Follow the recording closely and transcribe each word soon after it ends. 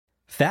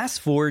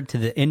Fast forward to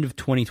the end of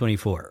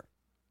 2024.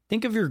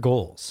 Think of your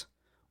goals.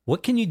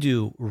 What can you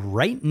do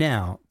right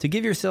now to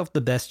give yourself the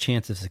best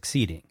chance of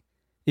succeeding?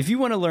 If you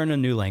want to learn a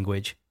new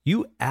language,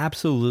 you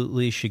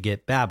absolutely should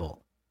get Babbel.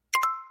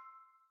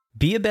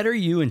 Be a better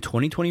you in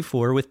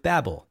 2024 with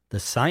Babbel, the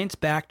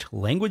science-backed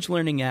language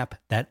learning app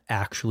that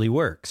actually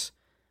works.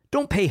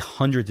 Don't pay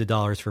hundreds of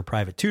dollars for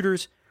private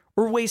tutors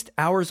or waste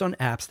hours on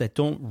apps that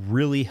don't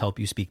really help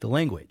you speak the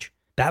language.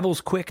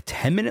 Babbel's quick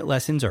 10-minute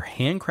lessons are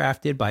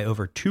handcrafted by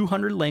over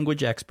 200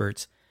 language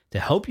experts to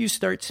help you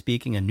start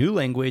speaking a new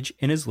language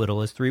in as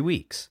little as 3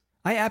 weeks.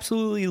 I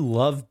absolutely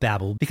love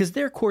Babbel because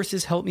their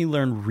courses help me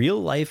learn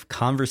real-life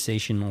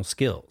conversational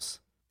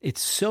skills.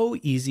 It's so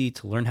easy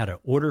to learn how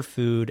to order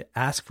food,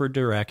 ask for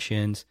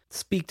directions,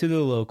 speak to the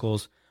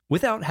locals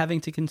without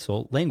having to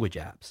consult language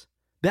apps.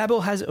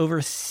 Babbel has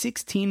over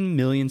 16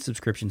 million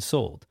subscriptions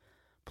sold.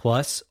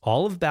 Plus,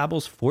 all of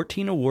Babbel's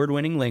 14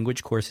 award-winning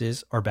language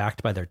courses are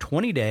backed by their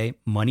 20-day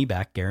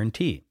money-back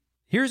guarantee.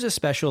 Here's a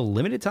special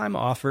limited-time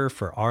offer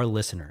for our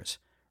listeners.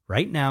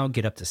 Right now,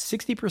 get up to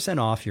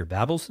 60% off your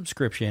Babbel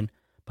subscription,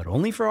 but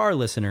only for our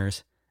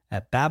listeners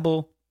at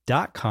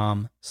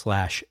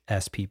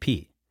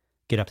babbel.com/SPP.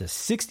 Get up to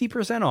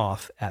 60%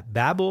 off at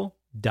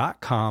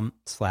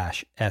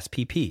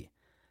babbel.com/SPP.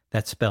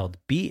 That's spelled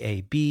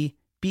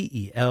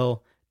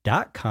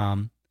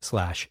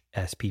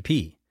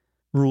BABBEL.com/SPP.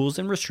 Rules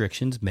and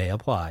restrictions may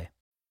apply.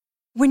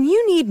 When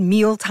you need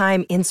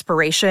mealtime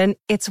inspiration,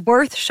 it's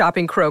worth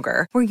shopping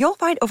Kroger, where you'll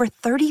find over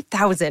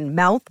 30,000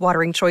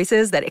 mouth-watering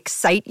choices that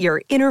excite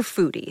your inner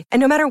foodie. And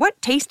no matter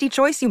what tasty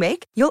choice you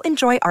make, you'll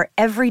enjoy our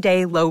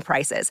everyday low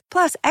prices,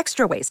 plus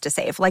extra ways to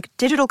save, like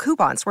digital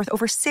coupons worth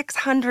over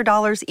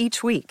 $600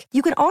 each week.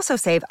 You can also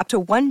save up to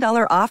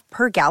 $1 off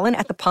per gallon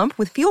at the pump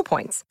with fuel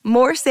points.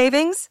 More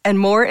savings and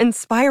more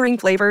inspiring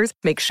flavors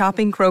make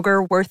shopping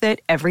Kroger worth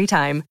it every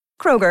time.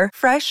 Kroger,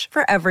 fresh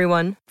for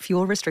everyone.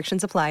 Fuel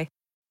restrictions apply.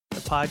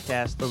 The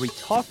podcast where we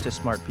talk to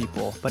smart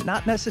people, but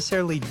not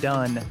necessarily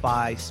done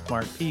by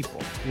smart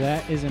people.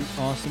 That is an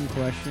awesome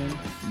question.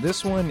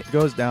 This one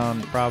goes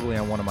down probably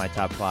on one of my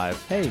top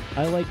 5. Hey,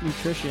 I like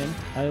nutrition.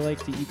 I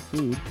like to eat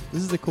food.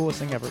 This is the coolest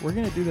thing ever. We're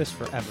going to do this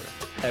forever.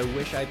 I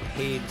wish I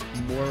paid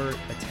more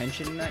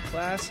attention in that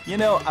class. You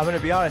know, I'm going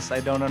to be honest,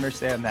 I don't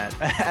understand that.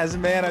 As a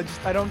man,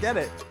 I don't get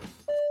it.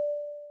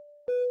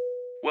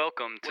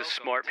 Welcome to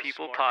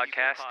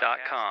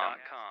smartpeoplepodcast.com.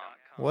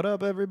 What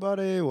up,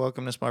 everybody?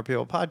 Welcome to Smart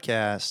People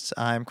Podcast.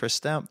 I'm Chris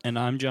Stemp. And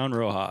I'm John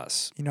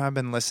Rojas. You know, I've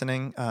been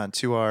listening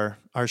to our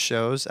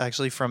shows,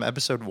 actually from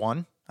episode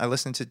 1. I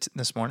listened to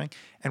this morning,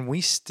 and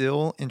we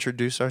still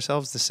introduce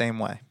ourselves the same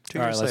way. 2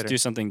 All right, years let's later. do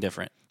something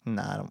different.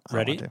 Nah, I don't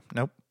Ready? want to.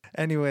 Nope.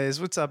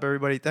 Anyways, what's up,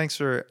 everybody? Thanks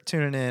for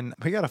tuning in.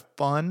 We got a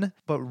fun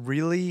but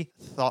really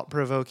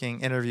thought-provoking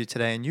interview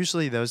today, and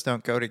usually those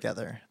don't go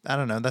together. I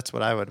don't know. That's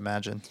what I would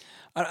imagine.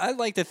 I'd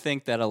like to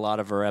think that a lot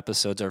of our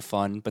episodes are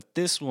fun, but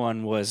this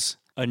one was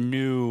a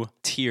new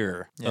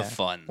tier of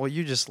fun. Well,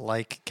 you just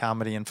like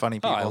comedy and funny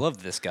people. Oh, I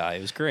love this guy.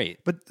 It was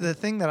great. But the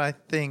thing that I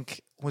think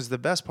was the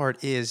best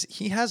part is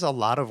he has a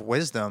lot of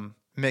wisdom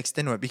mixed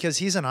into it because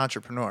he's an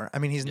entrepreneur. I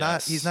mean, he's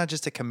not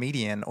just a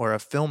comedian or a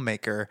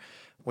filmmaker,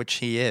 which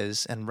he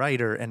is, and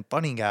writer and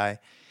funny guy.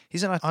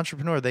 He's an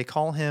entrepreneur. They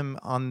call him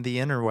on the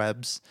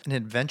interwebs an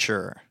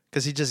adventurer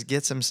because he just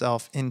gets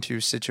himself into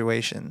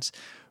situations,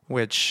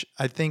 which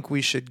I think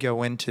we should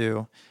go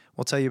into.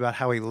 We'll tell you about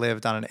how he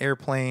lived on an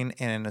airplane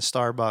and in a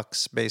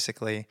Starbucks,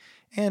 basically,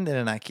 and in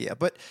an IKEA.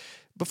 But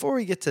before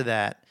we get to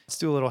that, let's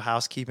do a little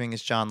housekeeping,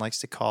 as John likes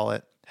to call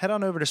it. Head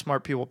on over to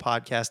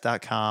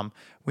smartpeoplepodcast.com.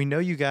 We know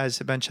you guys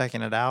have been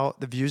checking it out.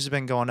 The views have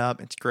been going up.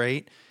 It's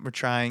great. We're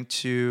trying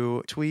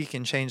to tweak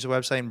and change the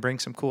website and bring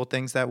some cool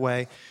things that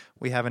way.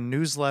 We have a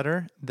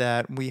newsletter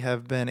that we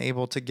have been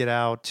able to get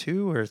out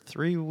 2 or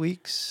 3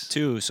 weeks.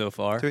 2 so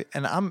far.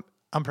 And I'm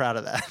proud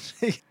of that.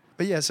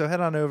 But yeah, so head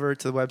on over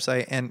to the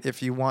website, and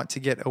if you want to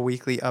get a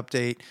weekly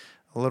update,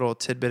 a little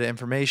tidbit of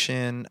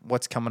information,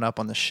 what's coming up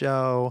on the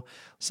show,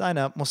 sign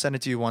up. We'll send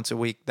it to you once a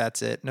week.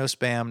 That's it. No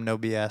spam, no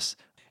BS.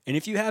 And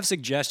if you have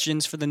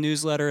suggestions for the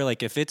newsletter,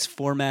 like if it's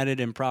formatted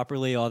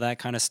improperly, all that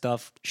kind of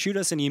stuff, shoot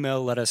us an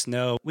email, let us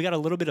know. We got a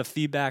little bit of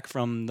feedback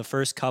from the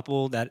first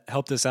couple that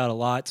helped us out a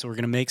lot, so we're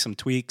going to make some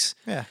tweaks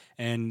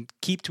and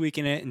keep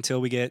tweaking it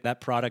until we get that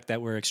product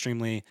that we're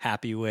extremely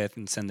happy with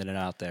and sending it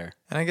out there.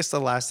 And I guess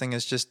the last thing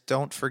is just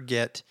don't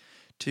forget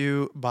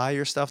to buy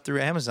your stuff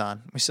through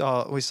Amazon. We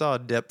saw a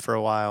dip for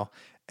a while,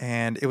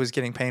 and it was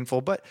getting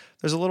painful, but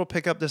there's a little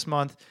pickup this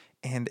month.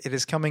 And it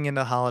is coming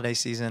into holiday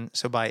season,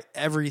 so buy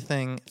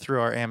everything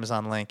through our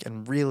Amazon link,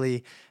 and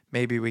really,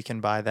 maybe we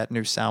can buy that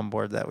new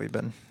soundboard that we've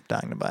been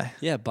dying to buy.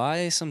 Yeah,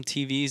 buy some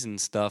TVs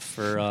and stuff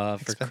for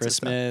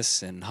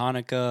Christmas and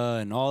Hanukkah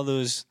and all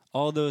those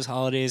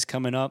holidays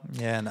coming up.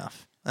 Yeah,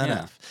 enough.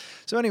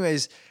 So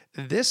anyways,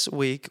 this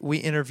week we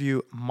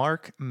interview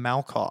Mark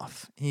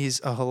Malkoff.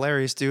 He's a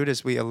hilarious dude,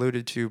 as we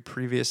alluded to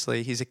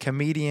previously. He's a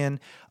comedian,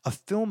 a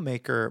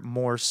filmmaker,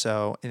 more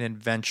so an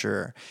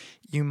adventurer.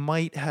 You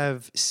might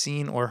have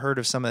seen or heard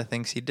of some of the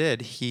things he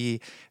did. He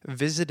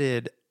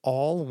visited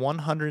all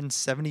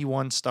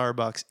 171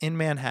 Starbucks in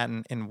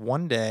Manhattan in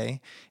one day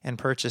and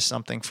purchase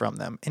something from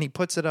them. And he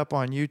puts it up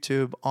on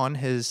YouTube, on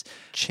his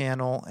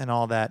channel and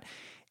all that.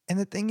 And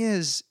the thing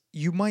is,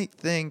 you might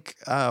think,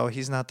 oh,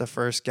 he's not the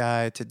first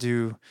guy to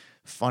do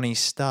funny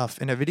stuff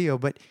in a video,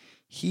 but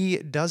he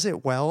does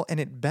it well and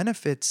it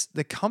benefits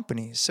the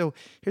company. So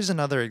here's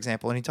another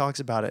example, and he talks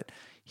about it.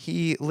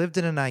 He lived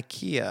in an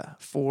IKEA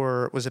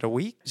for, was it a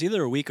week? It's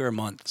either a week or a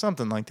month.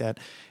 Something like that.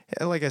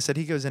 Like I said,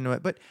 he goes into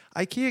it. But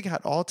IKEA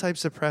got all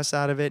types of press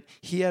out of it.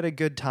 He had a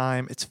good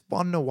time. It's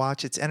fun to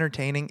watch. It's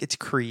entertaining. It's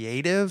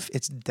creative.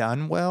 It's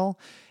done well.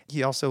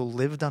 He also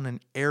lived on an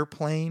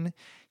airplane.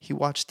 He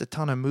watched a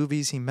ton of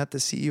movies. He met the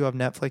CEO of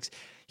Netflix.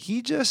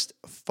 He just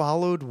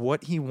followed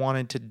what he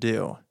wanted to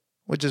do,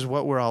 which is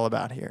what we're all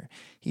about here.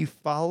 He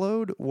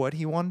followed what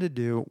he wanted to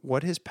do,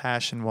 what his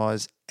passion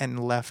was, and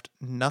left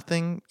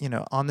nothing,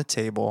 on the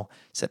table.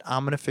 Said,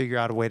 I'm going to figure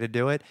out a way to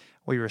do it.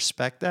 We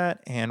respect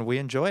that and we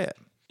enjoy it.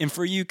 And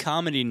for you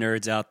comedy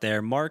nerds out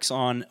there, Mark's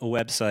on a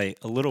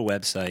little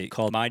website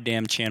called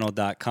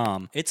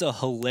mydamnchannel.com. It's a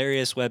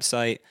hilarious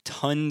website.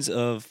 Tons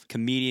of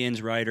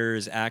comedians,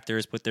 writers,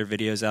 actors put their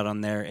videos out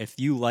on there. If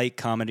you like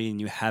comedy and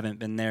you haven't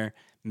been there,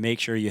 make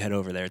sure you head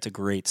over there. It's a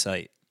great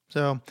site.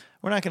 So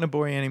we're not going to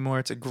bore you anymore.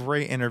 It's a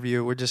great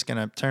interview. We're just going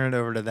to turn it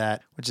over to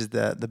that, which is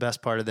the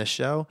best part of this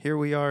show. Here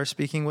we are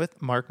speaking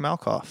with Mark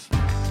Malkoff.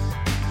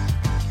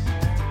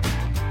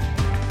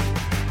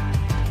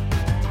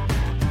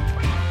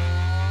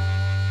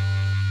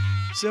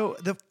 So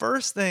the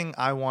first thing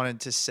I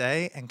wanted to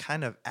say and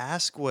kind of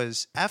ask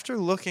was, after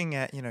looking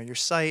at, your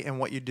site and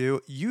what you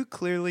do, you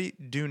clearly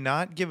do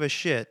not give a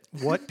shit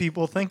what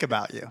people think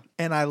about you.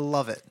 And I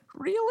love it.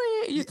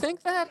 Really? You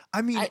think that?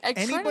 I mean,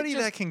 anybody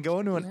that can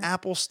go into an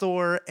Apple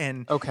store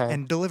and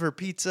deliver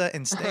pizza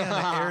and stay on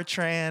an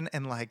AirTran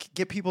and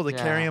get people to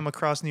carry them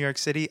across New York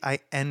City, I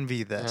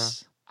envy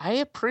this. Yeah. I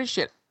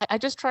appreciate it. I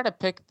just try to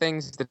pick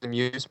things that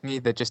amuse me,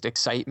 that just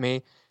excite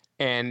me,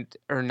 and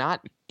are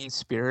not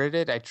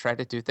mean-spirited. I try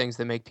to do things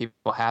that make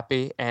people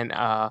happy. And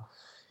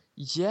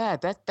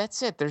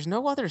that's it. There's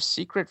no other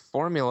secret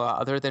formula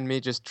other than me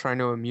just trying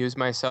to amuse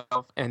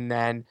myself. And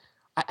then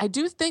I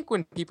do think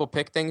when people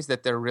pick things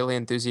that they're really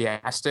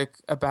enthusiastic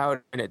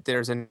about and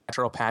there's a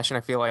natural passion,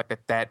 I feel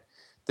like that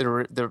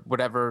the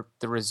whatever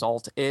the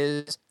result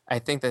is, I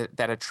think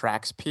that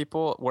attracts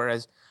people.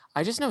 Whereas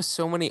I just know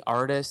so many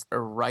artists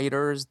or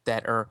writers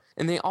that are,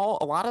 and a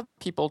lot of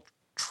people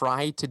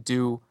try to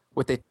do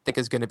what they think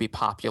is going to be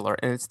popular,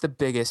 and it's the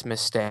biggest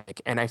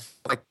mistake. And I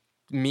feel like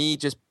me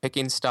just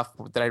picking stuff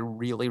that I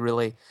really,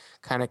 really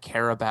kind of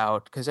care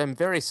about, because I'm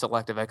very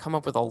selective. I come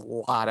up with a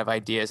lot of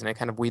ideas and I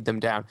kind of weed them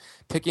down.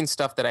 Picking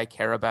stuff that I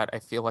care about, I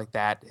feel like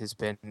that has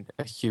been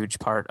a huge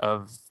part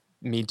of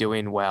me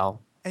doing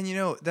well. And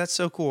that's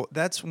so cool.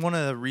 That's one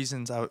of the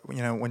reasons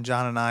when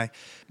John and I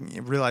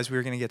realized we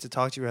were going to get to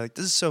talk to you, we were like,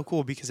 this is so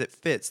cool because it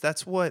fits.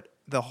 That's what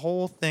the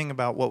whole thing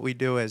about what we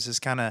do is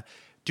kind of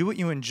do what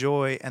you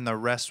enjoy and the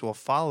rest will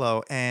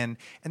follow. And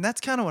that's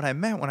kind of what I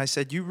meant when I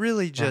said you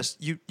really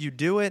just, you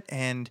do it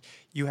and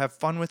you have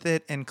fun with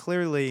it. And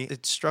clearly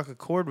it struck a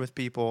chord with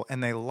people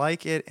and they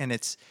like it. And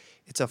it's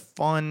a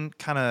fun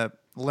kind of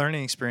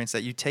learning experience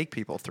that you take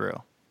people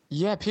through.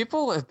 Yeah,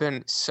 people have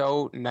been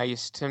so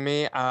nice to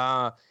me.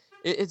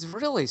 It's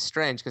really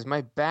strange because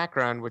my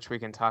background, which we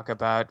can talk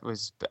about,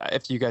 was,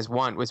 if you guys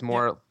want, was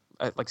more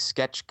like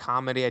sketch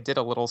comedy. I did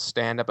a little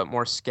stand-up, but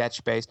more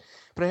sketch-based.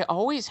 But I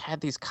always had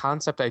these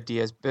concept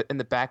ideas in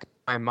the back of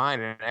my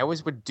mind, and I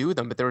always would do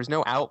them, but there was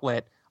no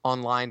outlet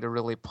online to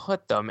really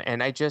put them.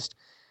 And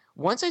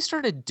once I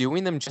started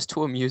doing them just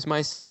to amuse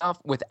myself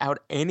without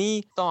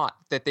any thought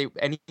that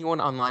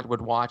anyone online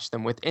would watch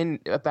them, within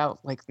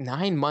about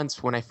 9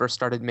 months when I first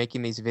started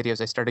making these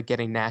videos, I started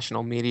getting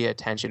national media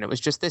attention. It was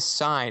just this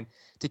sign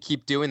to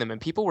keep doing them,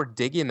 and people were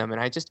digging them. And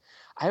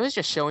I was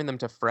just showing them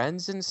to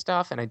friends and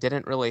stuff, and I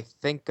didn't really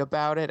think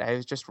about it. I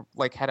was just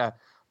had a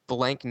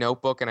blank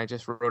notebook, and I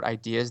just wrote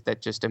ideas that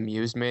just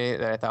amused me,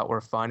 that I thought were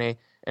funny.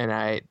 And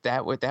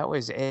that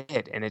was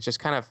it. And it just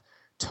kind of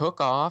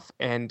took off,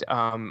 and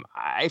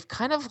I've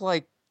kind of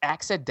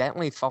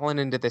accidentally fallen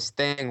into this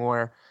thing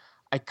where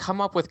I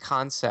come up with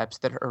concepts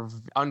that are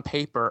on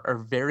paper are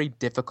very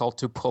difficult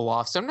to pull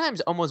off,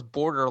 sometimes almost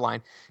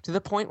borderline, to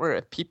the point where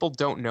if people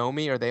don't know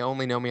me or they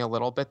only know me a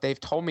little bit, they've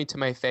told me to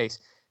my face,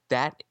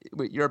 that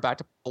what you're about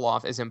to pull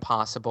off is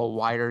impossible.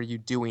 Why are you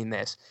doing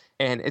this?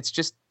 And it's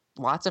just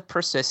lots of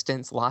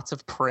persistence, lots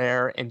of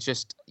prayer, and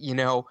just,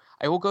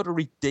 I will go to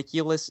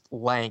ridiculous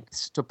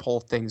lengths to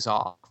pull things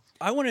off.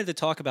 I wanted to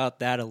talk about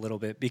that a little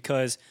bit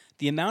because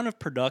the amount of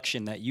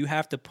production that you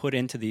have to put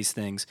into these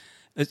things,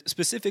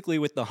 specifically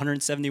with the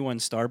 171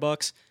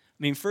 Starbucks, I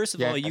mean, first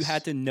of all, you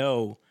had to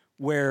know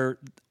where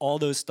all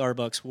those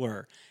Starbucks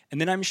were. And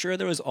then I'm sure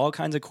there was all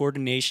kinds of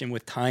coordination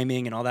with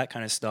timing and all that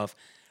kind of stuff.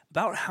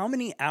 About how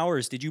many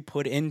hours did you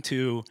put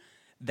into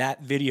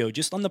that video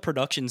just on the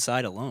production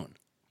side alone?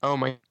 Oh,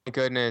 my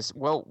goodness.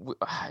 Well,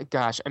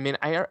 gosh, I mean,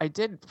 I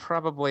did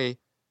probably,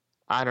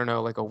 I don't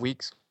know, a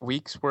week's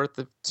worth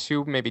of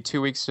maybe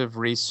 2 weeks of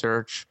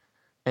research,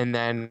 And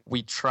then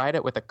we tried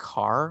it with a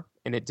car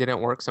and it didn't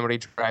work. Somebody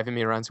driving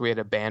me around, so we had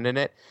to abandon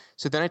it.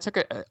 So then I took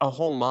a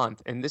whole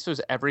month, and this was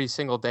every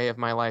single day of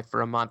my life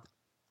for a month.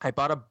 I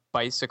bought a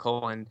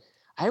bicycle, and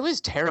I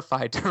was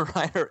terrified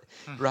to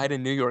ride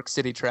in New York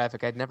City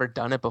traffic. I'd never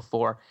done it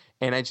before.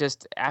 And I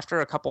just,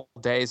 after a couple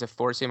of days of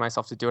forcing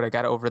myself to do it, I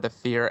got over the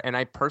fear. And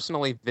I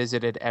personally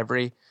visited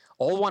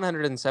all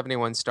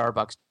 171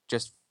 Starbucks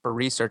just for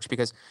research,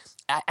 because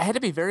I had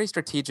to be very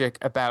strategic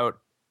about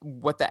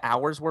what the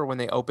hours were when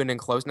they opened and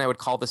closed. And I would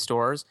call the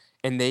stores,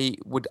 and they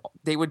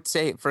would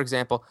say, for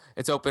example,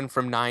 it's open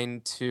from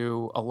 9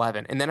 to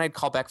 11. And then I'd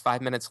call back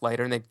 5 minutes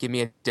later and they'd give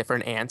me a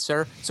different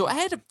answer. So I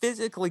had to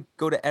physically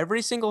go to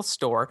every single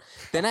store.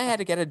 Then I had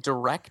to get a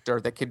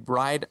director that could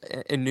ride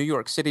in New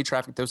York City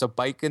traffic. There was a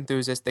bike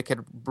enthusiast that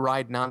could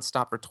ride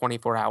nonstop for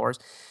 24 hours.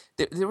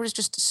 There was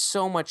just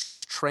so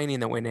much training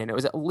that went in. It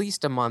was at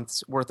least a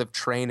month's worth of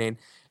training.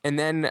 And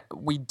then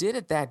we did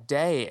it that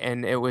day,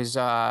 and it was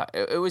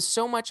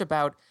so much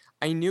about,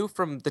 I knew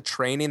from the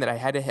training that I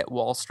had to hit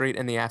Wall Street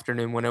in the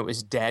afternoon when it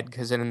was dead,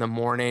 because then in the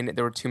morning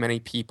there were too many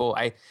people.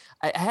 I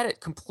had it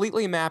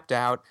completely mapped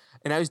out,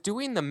 and I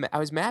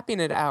was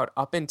mapping it out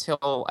up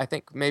until I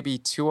think maybe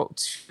two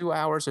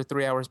hours or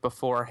 3 hours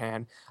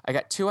beforehand. I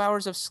got 2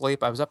 hours of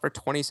sleep. I was up for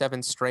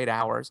 27 straight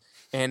hours,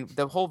 and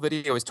the whole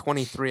video was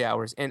 23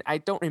 hours. And I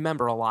don't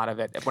remember a lot of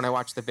it when I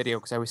watched the video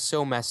because I was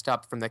so messed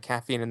up from the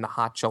caffeine in the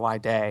hot July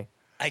day.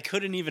 I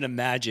couldn't even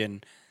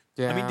imagine.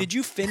 Yeah. I mean, did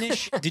you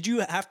finish? Did you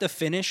have to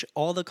finish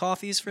all the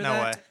coffees for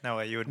that? No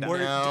way. You would Or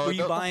not. were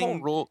you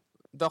buying?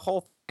 The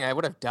whole thing, I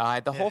would have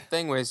died. The whole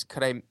thing was,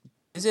 could I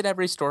visit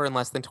every store in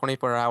less than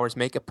 24 hours,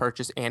 make a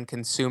purchase, and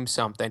consume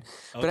something?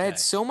 But I had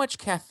so much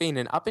caffeine,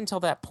 and up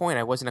until that point,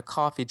 I wasn't a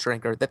coffee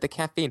drinker, that the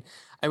caffeine,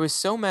 I was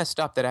so messed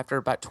up that after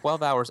about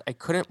 12 hours, I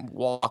couldn't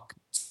walk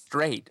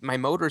straight. My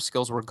motor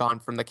skills were gone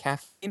from the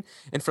caffeine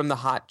and from the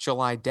hot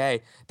July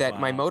day, that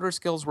my motor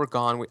skills were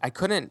gone. I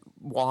couldn't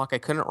walk. I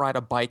couldn't ride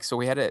a bike. So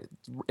we had to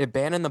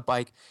abandon the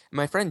bike.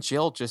 My friend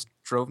Jill just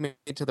drove me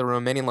to the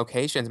remaining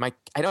locations.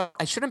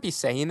 I shouldn't be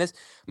saying this.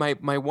 My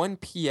one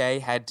PA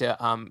had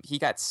to, he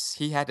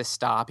had to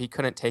stop. He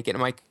couldn't take it.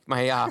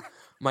 And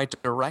my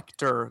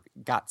director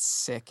got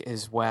sick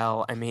as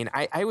well. I mean,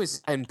 I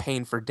was in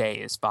pain for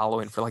days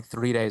following. For like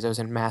 3 days, I was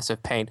in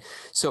massive pain.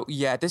 So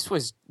yeah, this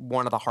was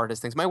one of the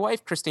hardest things. My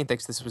wife, Christine,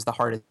 thinks this was the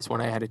hardest one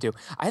I had to do.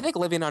 I think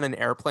living on an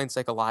airplane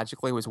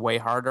psychologically was way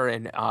harder,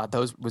 and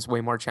those was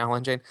way more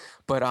challenging.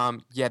 But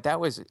yeah,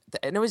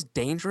 and it was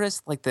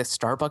dangerous, like the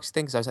Starbucks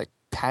thing, because I was like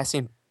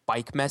passing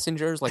bike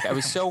messengers. Like I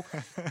was so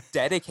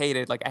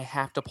dedicated, like I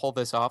have to pull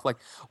this off. Like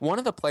one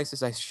of the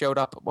places I showed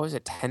up,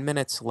 10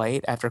 minutes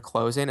late after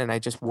closing, and I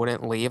just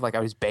wouldn't leave. Like I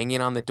was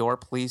banging on the door,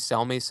 please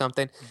sell me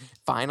something.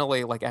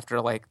 Finally, like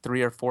after like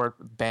 3 or 4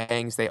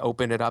 bangs, they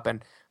opened it up,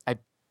 and I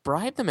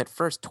bribed them at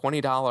first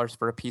 $20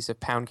 for a piece of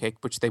pound cake,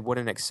 which they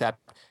wouldn't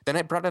accept. Then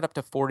I brought it up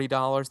to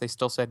 $40. They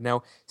still said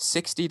no.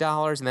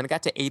 $60, and then it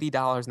got to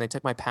 $80, and they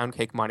took my pound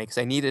cake money because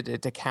I needed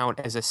it to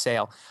count as a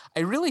sale. I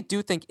really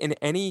do think in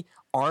any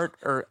art,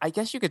 or I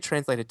guess you could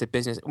translate it to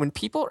business, when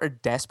people are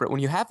desperate,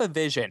 when you have a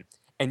vision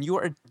and you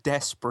are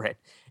desperate,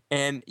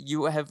 and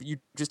you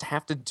just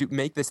have to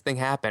make this thing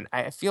happen,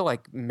 I feel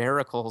like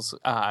miracles,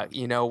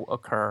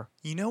 occur.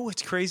 You know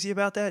what's crazy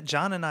about that?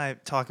 John and I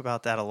talk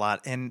about that a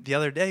lot. And the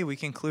other day we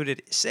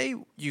concluded, say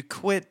we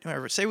quit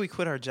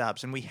our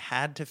jobs and we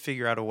had to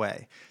figure out a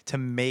way to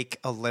make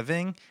a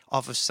living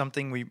off of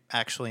something we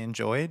actually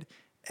enjoyed.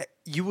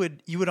 You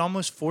would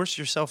almost force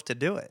yourself to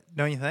do it,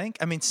 don't you think?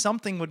 I mean,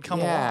 something would come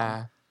along.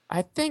 Yeah,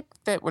 I think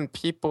that when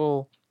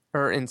people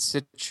are in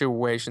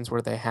situations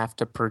where they have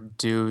to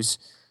produce,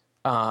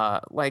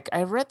 like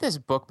I read this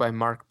book by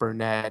Mark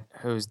Burnett,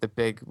 who's the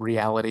big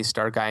reality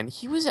star guy, and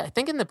he was, I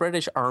think, in the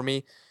British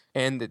Army,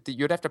 and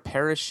you'd have to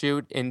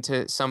parachute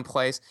into some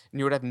place, and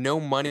you would have no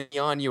money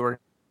on you, and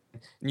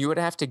you would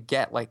have to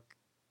get like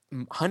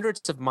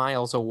hundreds of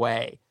miles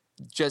away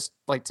just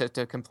like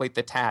to complete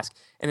the task.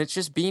 And it's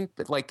just being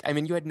like, I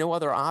mean, you had no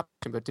other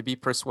option but to be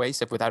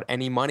persuasive without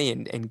any money.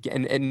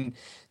 And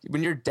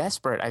when you're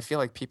desperate, I feel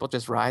like people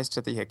just rise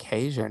to the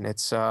occasion.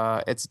 It's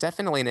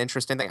definitely an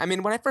interesting thing. I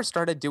mean, when I first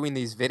started doing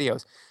these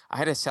videos, I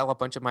had to sell a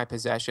bunch of my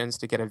possessions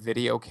to get a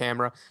video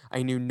camera.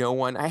 I knew no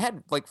one. I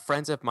had like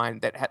friends of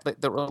mine that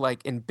were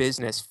like in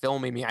business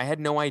filming me. I had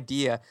no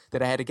idea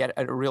that I had to get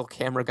a real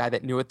camera guy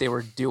that knew what they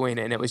were doing.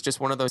 And it was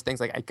just one of those things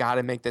like, I got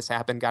to make this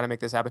happen.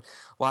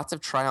 Lots of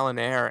trial and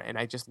error. And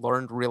I just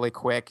learned really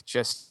quick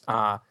just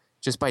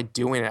by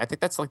doing it. I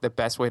think that's like the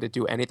best way to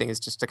do anything, is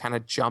just to kind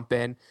of jump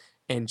in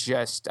and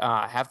just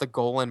have the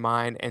goal in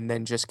mind, and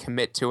then just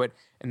commit to it,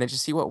 and then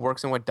just see what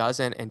works and what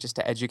doesn't, and just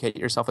to educate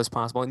yourself as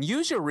possible and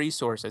use your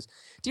resources.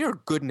 Dear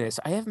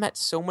goodness, I have met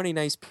so many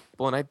nice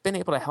people, and I've been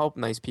able to help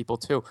nice people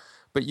too.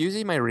 But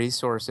using my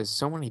resources,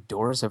 so many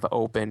doors have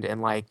opened,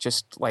 and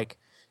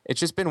it's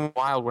just been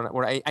wild.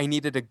 When I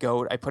needed a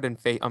goat, I put in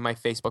on my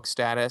Facebook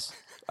status,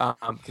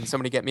 can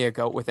somebody get me a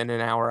goat within an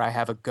hour? I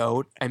have a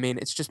goat. I mean,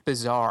 it's just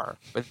bizarre,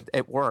 but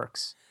it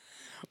works.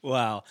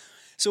 Wow.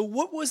 So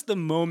what was the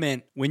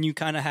moment when you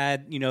kind of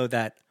had,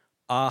 that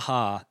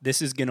aha,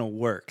 this is going to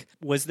work?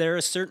 Was there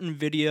a certain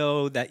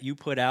video that you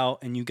put out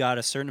and you got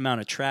a certain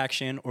amount of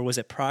traction, or was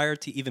it prior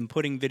to even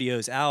putting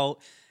videos out?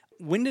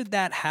 When did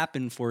that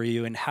happen for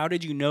you, and how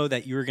did you know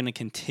that you were going to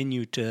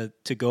continue to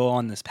go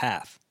on this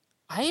path?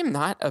 I am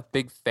not a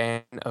big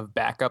fan of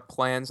backup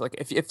plans. Like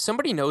if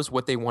somebody knows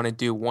what they want to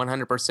do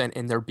 100%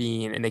 in their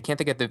being and they can't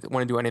think if they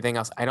want to do anything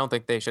else, I don't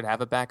think they should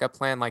have a backup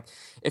plan. Like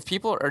if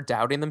people are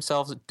doubting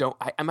themselves,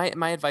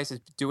 my advice is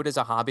do it as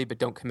a hobby, but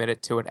don't commit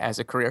it to it as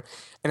a career.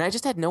 And I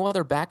just had no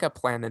other backup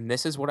plan, and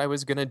this is what I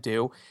was going to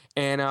do.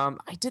 And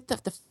I did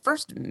the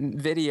first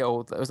video.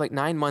 It was like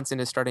 9 months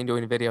into starting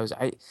doing videos.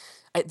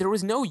 There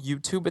was no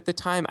YouTube at the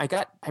time.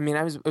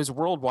 It was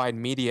worldwide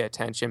media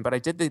attention, but I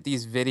did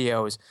these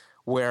videos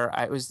where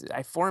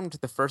I formed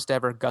the first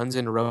ever Guns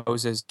N'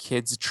 Roses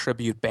kids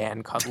tribute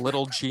band called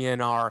Little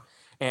GNR.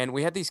 And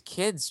we had these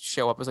kids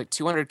show up. It was like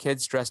 200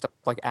 kids dressed up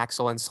like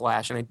Axl and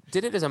Slash. And I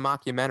did it as a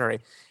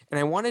mockumentary. And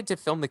I wanted to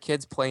film the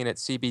kids playing at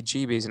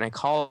CBGB's. And I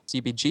called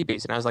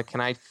CBGB's. And I was like,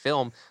 can I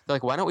film? They're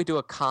like, why don't we do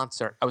a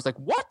concert? I was like,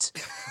 what?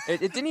 It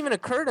didn't even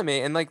occur to me.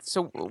 And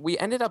so we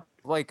ended up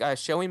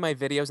showing my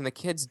videos. And the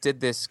kids did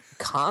this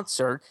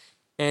concert.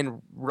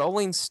 And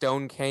Rolling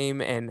Stone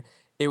came, and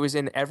it was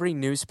in every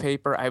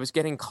newspaper. I was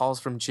getting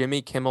calls from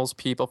Jimmy Kimmel's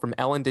people, from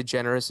Ellen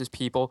DeGeneres'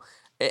 people,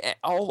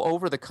 all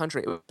over the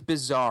country. It was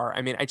bizarre.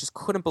 I just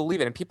couldn't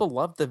believe it. And people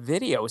loved the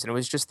videos. And it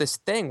was just this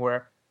thing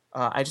where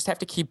I just have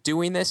to keep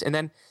doing this. And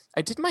then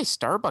I did my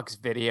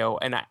Starbucks video,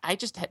 and I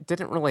just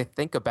didn't really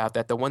think about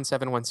that, the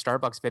 171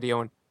 Starbucks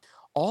video. And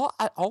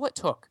all it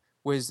took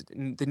was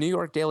the New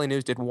York Daily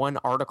News did one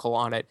article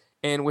on it.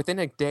 And within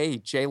a day,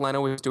 Jay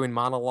Leno was doing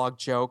monologue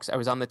jokes. I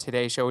was on the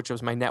Today Show, which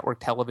was my network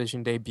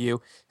television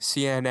debut,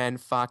 CNN,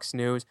 Fox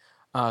News.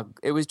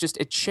 It was just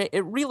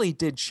it really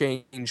did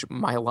change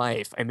my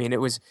life. It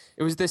was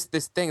this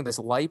thing, this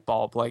light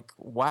bulb. Like,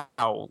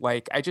 wow,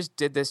 like I just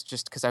did this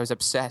just because I was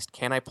obsessed.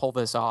 Can I pull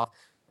this off?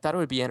 I thought it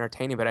would be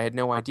entertaining, but I had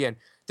no idea. And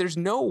there's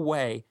no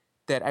way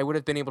that I would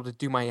have been able to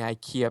do my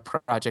IKEA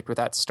project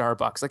without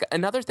Starbucks. Like,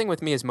 another thing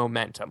with me is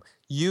momentum.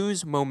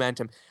 Use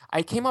momentum.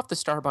 I came off the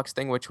Starbucks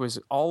thing, which was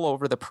all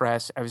over the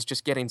press. I was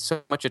just getting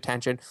so much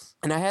attention.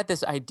 And I had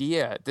this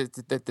idea,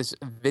 this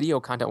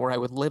video content where I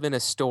would live in a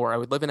store. I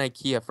would live in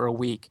IKEA for a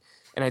week,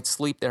 and I'd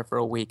sleep there for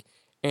a week.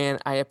 And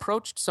I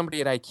approached somebody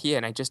at IKEA,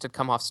 and I just had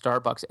come off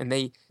Starbucks, and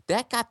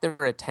that got their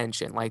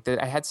attention. Like,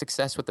 I had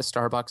success with the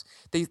Starbucks.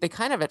 They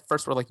kind of at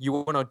first were like, "You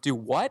want to do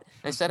what?"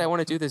 And I said, "I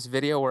want to do this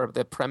video where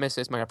the premise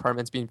is my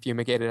apartment's being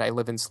fumigated. I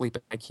live and sleep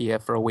at IKEA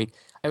for a week."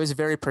 I was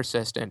very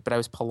persistent, but I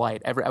was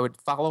polite. I would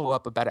follow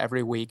up about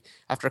every week.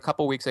 After a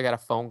couple of weeks, I got a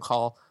phone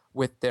call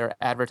with their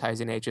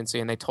advertising agency,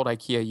 and they told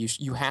IKEA,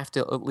 you have to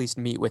at least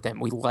meet with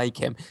him. We like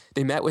him.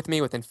 They met with me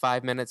within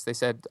 5 minutes. They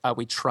said,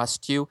 "We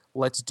trust you.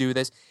 Let's do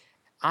this."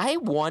 I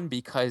won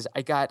because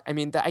the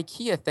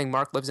IKEA thing,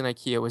 Mark Lives in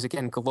IKEA, was,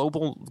 again,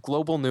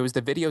 global news.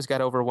 The videos got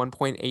over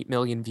 1.8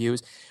 million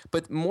views.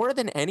 But more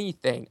than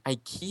anything,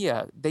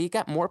 IKEA, they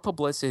got more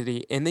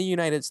publicity in the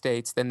United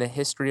States than the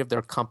history of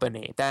their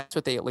company. That's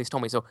what they at least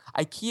told me. So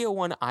IKEA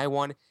won, I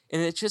won.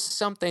 And it's just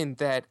something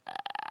that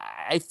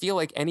I feel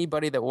like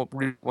anybody that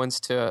wants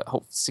to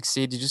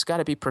succeed, you just got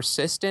to be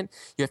persistent.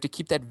 You have to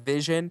keep that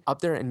vision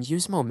up there and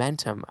use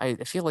momentum. I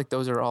feel like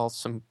those are all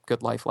some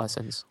good life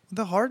lessons.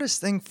 The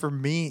hardest thing for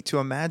me to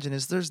imagine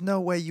is there's no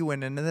way you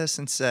went into this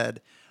and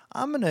said,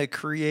 I'm going to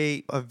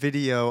create a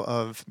video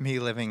of me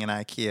living in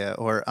IKEA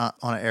or on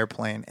an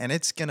airplane, and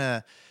it's going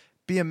to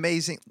be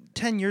amazing.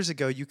 10 years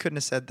ago, you couldn't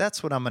have said,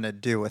 that's what I'm going to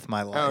do with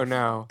my life. Oh,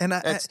 no. And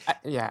I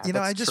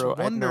just true.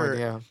 wonder,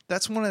 no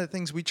that's one of the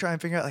things we try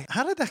and figure out, like,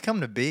 how did that come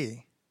to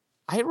be?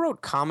 I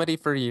wrote comedy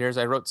for years.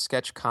 I wrote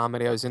sketch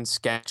comedy. I was in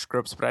sketch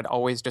groups, but I'd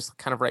always just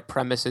kind of write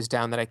premises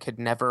down that I could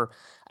never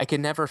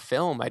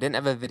film. I didn't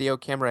have a video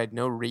camera. I had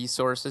no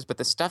resources, but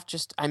the stuff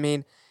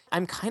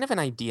I'm kind of an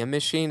idea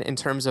machine in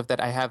terms of that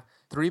I have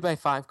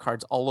 3x5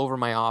 cards all over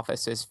my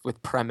offices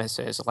with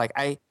premises. Like,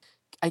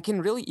 I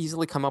can really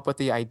easily come up with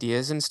the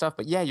ideas and stuff,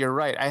 but yeah, you're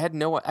right.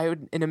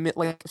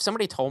 If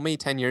somebody told me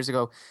 10 years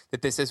ago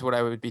that this is what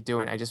I would be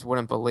doing, I just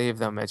wouldn't believe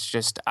them. It's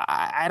just,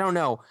 I don't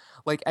know.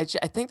 Like, I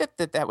think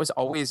that was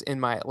always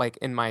in my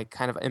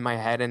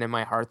head and in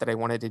my heart that I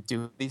wanted to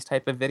do these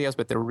type of videos,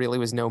 but there really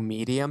was no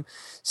medium.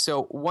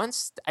 So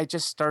once I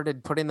just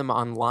started putting them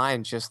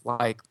online, just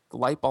like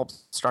light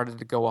bulbs started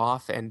to go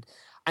off. And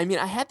I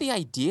had the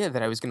idea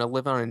that I was going to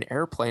live on an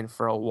airplane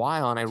for a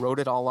while, and I wrote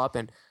it all up,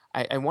 and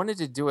I wanted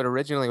to do it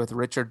originally with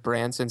Richard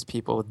Branson's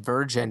people, with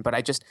Virgin, but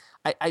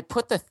I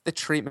put the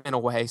treatment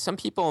away. Some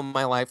people in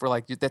my life were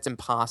like, that's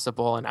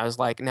impossible. And I was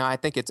like, no, I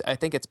think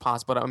it's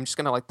possible. I'm just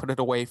going to put it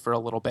away for a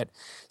little bit.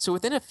 So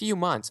within a few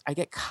months, I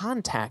get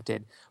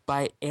contacted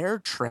by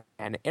AirTran.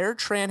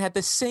 AirTran had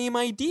the same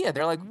idea.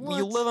 They're like,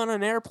 you live on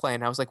an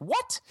airplane. I was like,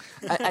 what?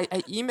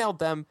 I emailed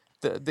them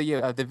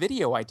the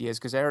video ideas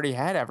because I already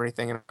had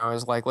everything. And I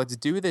was like, let's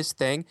do this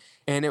thing.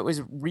 And it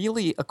was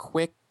really a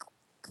quick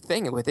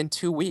thing. Within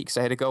 2 weeks,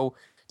 I had to go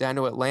down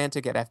to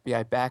Atlanta, get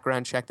FBI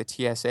background check. The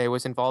TSA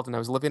was involved, and I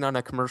was living on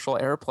a commercial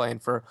airplane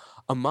for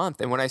a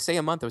month. And when I say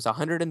a month, it was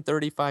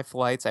 135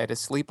 flights. I had to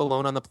sleep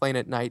alone on the plane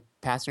at night.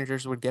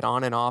 Passengers would get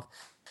on and off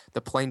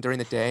the plane during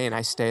the day, and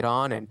I stayed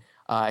on. And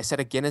I set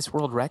a Guinness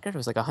World Record. It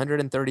was like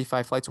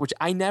 135 flights, which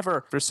I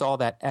never saw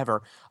that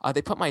ever.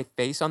 They put my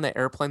face on the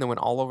airplane that went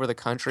all over the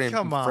country, and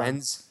Come on.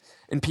 friends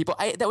and people.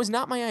 That was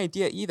not my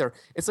idea either.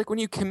 It's like when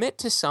you commit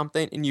to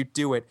something and you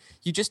do it,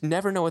 you just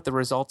never know what the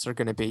results are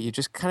going to be. You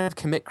just kind of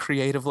commit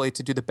creatively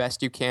to do the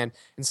best you can.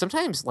 And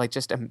sometimes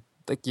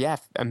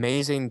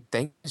amazing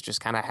things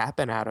just kind of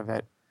happen out of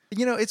it.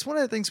 You know, it's one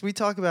of the things we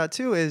talk about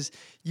too is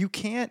you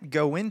can't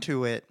go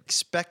into it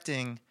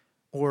expecting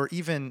or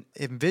even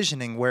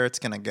envisioning where it's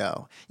going to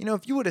go. You know,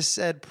 if you would have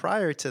said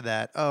prior to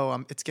that,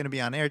 it's going to be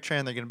on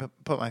AirTran, they're going to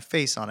put my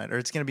face on it, or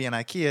it's going to be on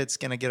IKEA, it's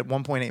going to get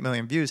 1.8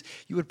 million views,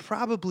 you would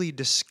probably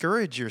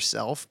discourage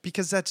yourself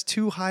because that's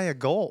too high a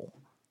goal.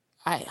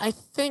 I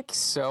think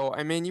so.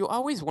 I mean, you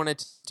always want it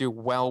to do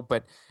well,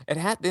 but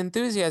the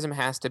enthusiasm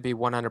has to be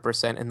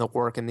 100% in the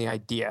work and the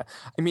idea.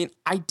 I mean,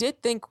 I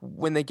did think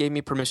when they gave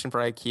me permission for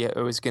IKEA,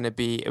 it was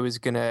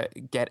going to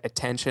get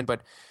attention,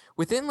 but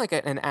within like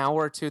an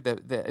hour or two,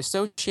 the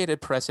Associated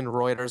Press and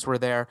Reuters were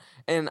there,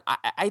 and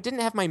I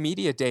didn't have my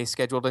media day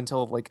scheduled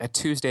until like a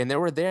Tuesday, and they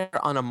were there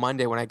on a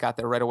Monday when I got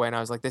there right away, and I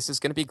was like, this is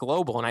going to be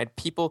global, and I had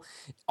people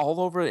all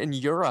over in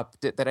Europe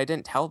that I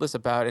didn't tell this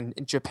about, and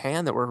in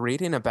Japan that were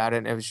reading about it,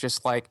 and it was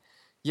just like,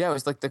 yeah, it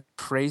was like the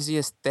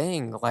craziest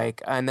thing.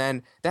 Like, and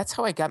then that's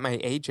how I got my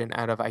agent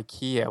out of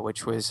IKEA,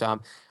 which was, I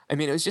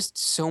mean, it was just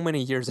so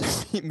many years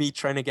of me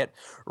trying to get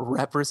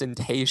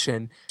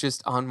representation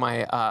just on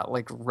my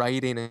like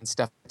writing and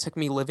stuff. It took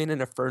me living in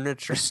a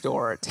furniture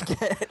store to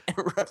get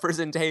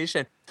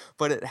representation,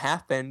 but it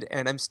happened,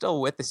 and I'm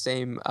still with the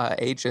same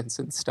agents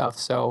and stuff.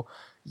 So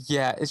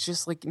yeah, it's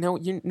just like no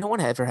one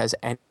ever has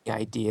any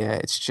idea.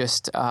 It's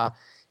just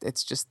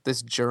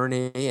this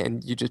journey,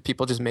 and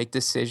people just make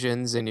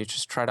decisions, and you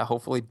just try to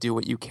hopefully do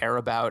what you care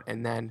about,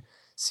 and then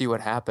see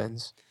what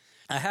happens.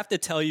 I have to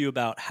tell you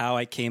about how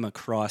I came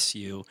across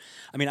you.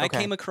 I mean, Okay.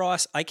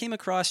 I came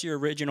across your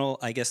original,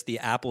 I guess, the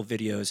Apple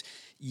videos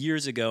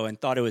years ago, and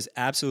thought it was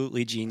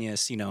absolutely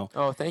genius. You know,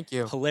 Oh, thank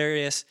you.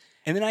 hilarious.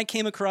 And then I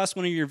came across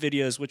one of your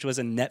videos, which was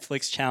a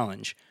Netflix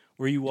challenge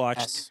where you watched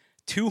Yes.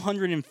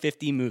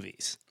 250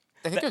 movies.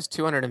 I think it was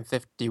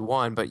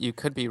 251, but you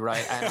could be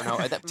right. I don't know.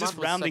 That Just month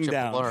was rounding such a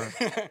down. blur.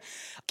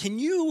 Can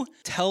you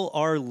tell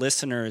our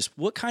listeners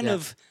what kind Yeah.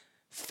 of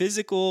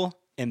physical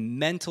and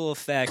mental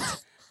effect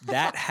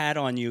that had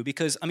on you?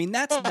 Because I mean,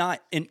 that's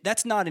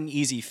not an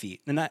easy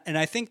feat, and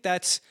I think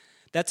that's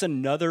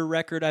another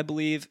record, I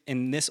believe.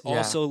 And this Yeah.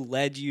 also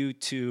led you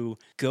to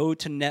go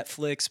to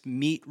Netflix,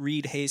 meet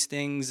Reed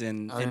Hastings,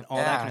 and all that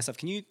yeah. kind of stuff.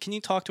 Can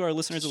you talk to our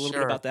listeners a little bit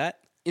Sure. about that?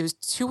 It was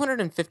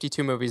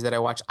 252 movies that I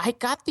watched. I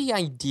got the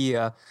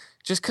idea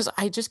just because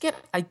I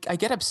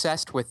get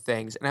obsessed with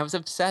things, and I was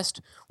obsessed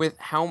with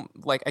how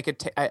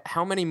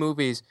how many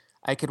movies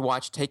I could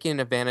watch taking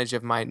advantage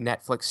of my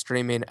Netflix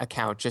streaming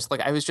account.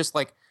 I was just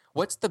like,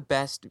 what's the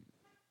best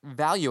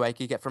value I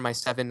could get for my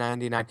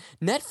 $7.99?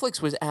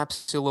 Netflix was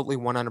absolutely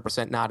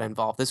 100% not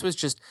involved. This was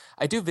just,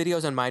 I do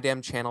videos on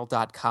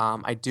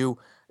mydamnchannel.com. I do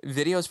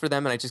videos for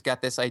them, and I just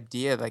got this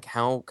idea, like,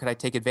 how could I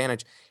take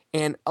advantage?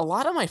 And a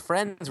lot of my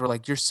friends were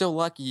like, you're so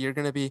lucky, you're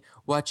going to be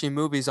watching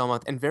movies all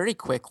month. And very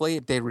quickly,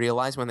 they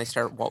realized when they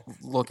start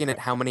looking at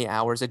how many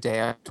hours a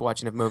day I'm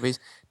watching of movies,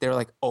 they're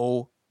like,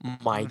 oh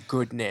my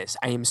goodness,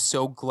 I am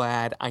so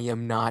glad I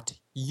am not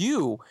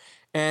you.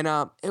 And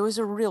it was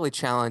a really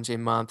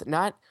challenging month,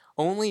 not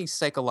only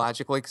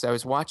psychologically, because I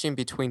was watching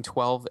between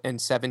 12 and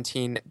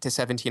 17 to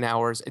 17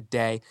 hours a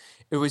day.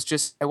 It was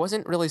just, I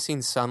wasn't really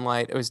seeing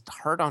sunlight. It was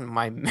hard on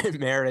my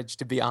marriage,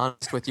 to be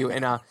honest with you.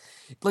 And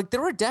like,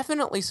 there were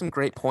definitely some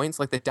great points.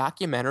 Like, the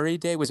documentary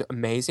day was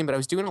amazing, but I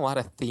was doing a lot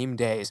of theme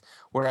days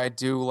where I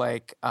do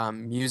like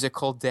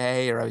musical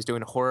day, or I was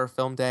doing horror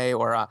film day,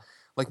 or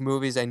like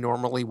movies I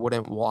normally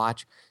wouldn't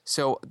watch.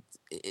 So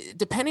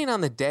depending on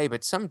the day,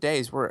 but some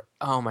days were,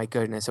 oh my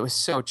goodness, it was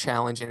so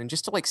challenging. And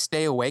just to like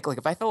stay awake, like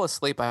if I fell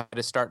asleep, I had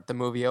to start the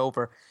movie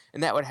over,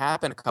 and that would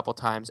happen a couple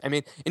times. I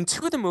mean, in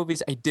two of the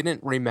movies, I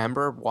didn't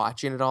remember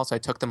watching it all, so I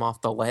took them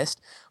off the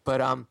list. But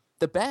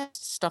the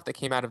best stuff that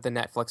came out of the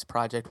Netflix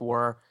project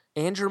were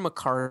Andrew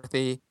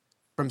McCarthy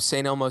from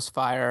St. Elmo's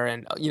Fire,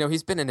 and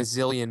he's been in a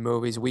zillion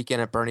movies, Weekend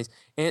at Bernie's,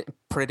 and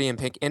Pretty in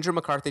Pink. Andrew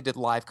McCarthy did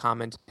live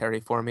commentary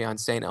for me on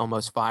St.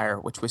 Elmo's Fire,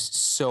 which was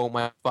so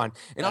much fun.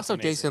 And That's also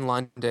amazing. Jason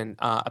London,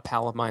 a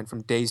pal of mine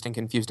from Dazed and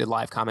Confused, did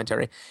live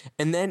commentary.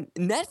 And then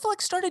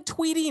Netflix started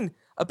tweeting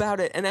about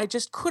it, and I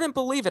just couldn't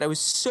believe it. I was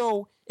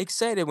so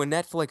excited when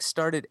Netflix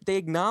started. They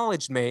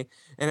acknowledged me,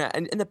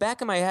 and in the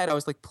back of my head, I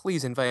was like,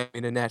 please invite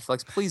me to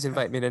Netflix. Please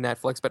invite me to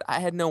Netflix. But I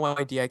had no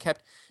idea. I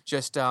kept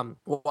just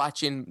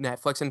watching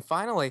Netflix, and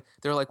finally,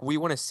 they're like, we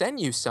want to send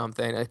you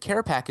something, a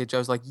care package. I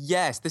was like,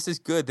 yes, this is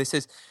good. This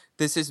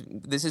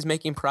is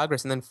making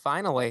progress. And then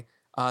finally,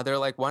 they're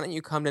like, why don't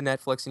you come to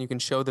Netflix and you can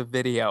show the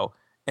video?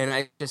 And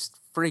I just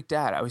freaked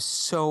out. I was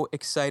so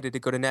excited to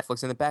go to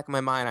Netflix. In the back of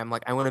my mind, I'm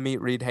like, I want to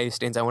meet Reed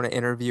Hastings. I want to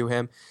interview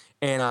him.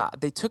 And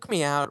they took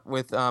me out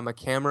with a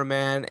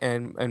cameraman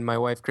and my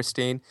wife,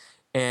 Christine.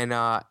 And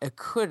it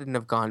couldn't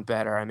have gone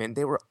better. I mean,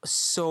 they were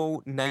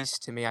so nice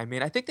to me. I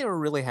mean, I think they were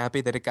really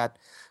happy that it got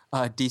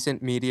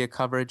decent media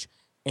coverage.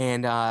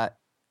 And I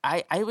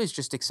was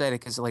just excited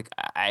because, like,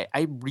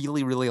 I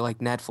really, really like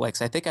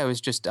Netflix. I think I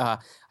was just, I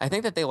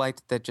think that they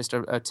liked that just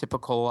a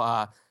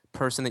typical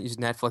person that used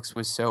Netflix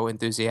was so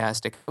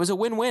enthusiastic. It was a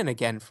win-win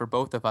again for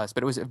both of us,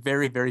 but it was a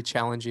very, very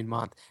challenging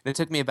month. And it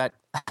took me about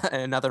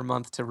another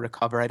month to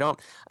recover.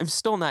 I'm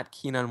still not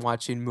keen on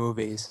watching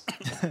movies.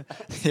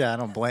 Yeah, I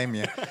don't blame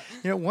you.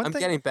 You know, I'm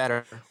getting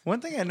better. One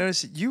thing I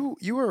noticed, you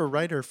were a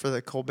writer for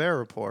the Colbert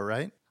Report,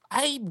 right?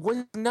 I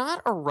was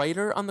not a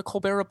writer on the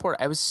Colbert Report.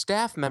 I was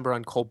staff member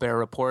on Colbert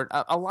Report.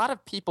 A lot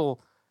of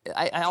people,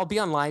 I'll be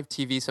on live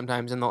TV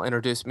sometimes and they'll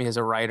introduce me as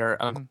a writer.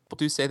 People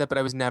do say that, but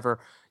I was never.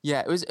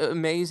 Yeah, it was an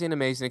amazing,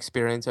 amazing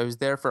experience. I was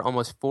there for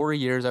almost 4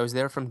 years. I was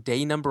there from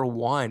day number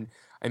one.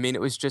 I mean,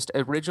 it was just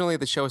originally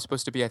the show was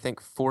supposed to be, I think,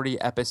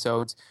 40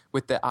 episodes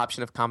with the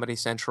option of Comedy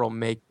Central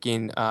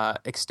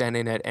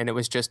extending it. And it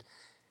was just,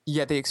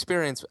 yeah, the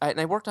experience.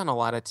 And I worked on a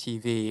lot of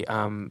TV.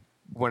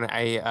 When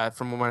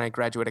I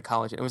graduated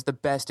college, and it was the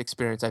best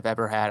experience I've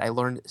ever had. I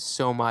learned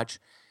so much,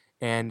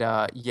 and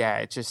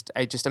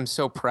I'm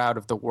so proud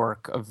of the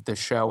work of the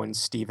show and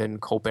Stephen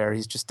Colbert.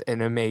 He's just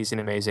an amazing,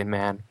 amazing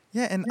man.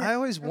 Yeah, and I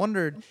always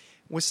wondered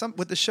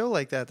with the show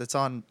like that's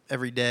on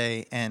every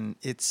day, and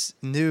it's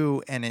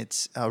new and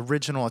it's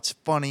original, it's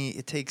funny,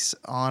 it takes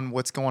on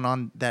what's going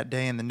on that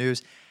day in the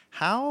news.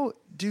 How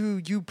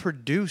do you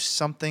produce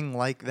something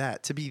like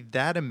that to be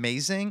that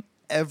amazing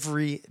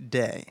every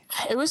day?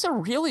 It was a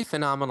really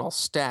phenomenal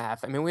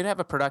staff. I mean, we'd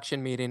have a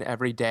production meeting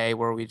every day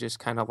where we just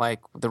kind of like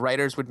the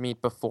writers would meet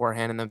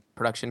beforehand, and the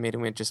production meeting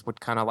would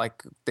kind of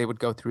like they would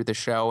go through the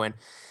show, and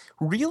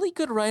really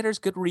good writers,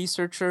 good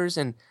researchers.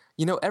 And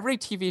you know, every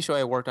TV show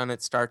I worked on,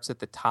 it starts at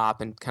the top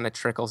and kind of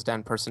trickles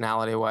down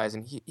personality wise.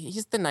 And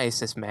he's the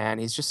nicest man.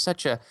 He's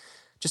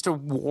just a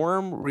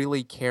warm,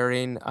 really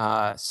caring,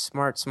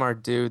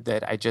 smart dude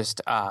that I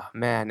just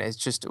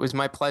it was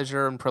my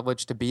pleasure and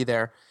privilege to be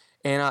there.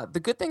 And the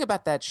good thing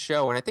about that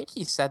show, and I think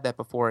he said that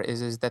before,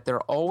 is that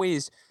there's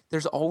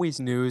always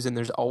news and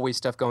there's always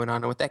stuff going on.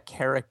 And with that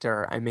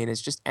character, I mean,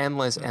 it's just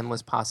endless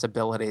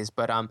possibilities.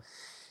 But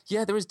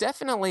yeah, there was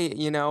definitely,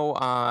 it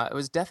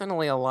was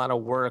definitely a lot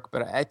of work.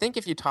 But I think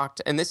if you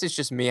talked, and this is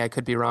just me, I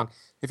could be wrong.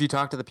 If you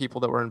talk to the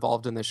people that were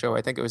involved in the show,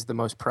 I think it was the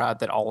most proud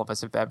that all of us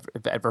have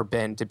ever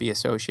been to be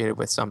associated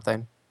with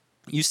something.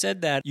 You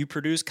said that you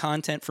produce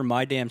content for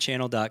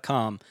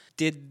mydamnchannel.com.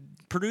 Did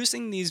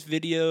producing these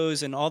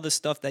videos and all the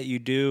stuff that you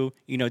do,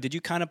 did you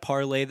kind of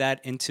parlay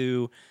that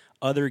into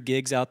other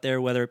gigs out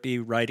there, whether it be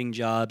writing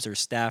jobs or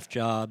staff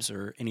jobs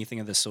or anything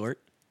of the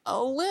sort?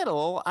 A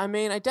little. I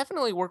mean, I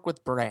definitely work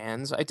with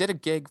brands. I did a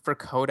gig for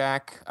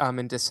Kodak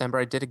in December.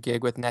 I did a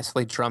gig with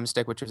Nestle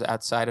Drumstick, which was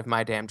outside of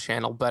My Damn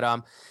Channel.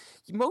 But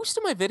most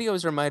of my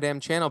videos are My Damn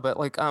Channel. But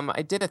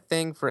I did a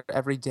thing for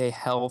Everyday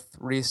Health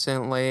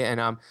recently, and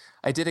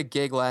I did a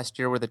gig last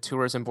year where the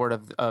tourism board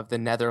of the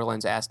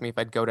Netherlands asked me if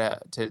I'd go to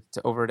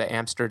over to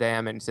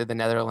Amsterdam and to the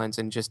Netherlands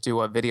and just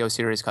do a video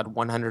series called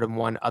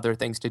 101 Other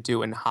Things to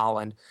Do in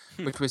Holland,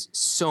 which was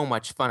so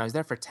much fun. I was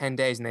there for 10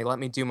 days and they let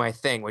me do my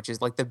thing, which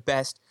is like the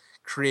best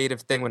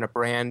creative thing when a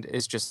brand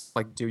is just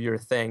like do your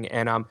thing.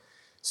 And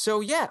so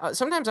yeah,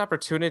 sometimes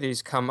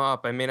opportunities come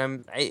up. I mean,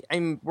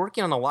 I'm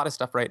working on a lot of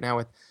stuff right now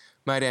with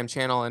My Damn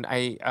Channel, and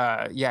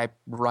I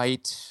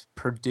write,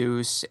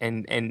 produce,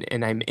 and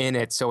I'm in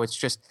it. So it's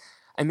just,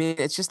 I mean,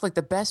 it's just like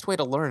the best way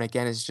to learn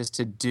again is just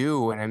to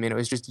do. And I mean, it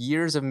was just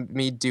years of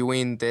me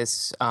doing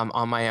this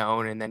on my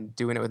own, and then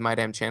doing it with My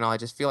Damn Channel. I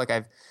just feel like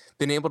I've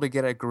been able to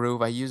get a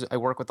groove. I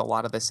work with a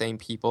lot of the same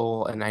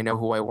people, and I know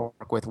who I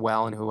work with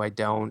well and who I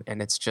don't.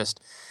 And it's just,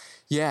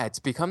 yeah, it's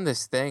become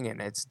this thing,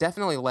 and it's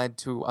definitely led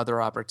to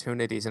other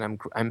opportunities. And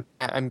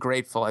I'm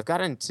grateful. I've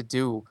gotten to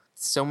do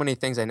so many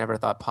things I never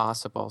thought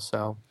possible.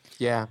 So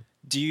yeah.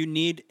 Do you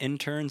need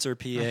interns or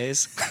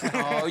PAs?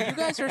 Oh, you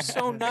guys are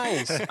so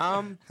nice.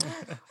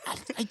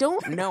 I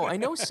don't know. I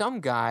know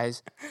some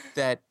guys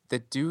that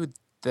do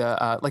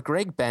the like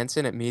Greg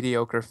Benson at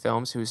Mediocre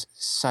Films, who's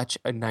such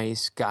a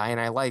nice guy, and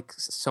I like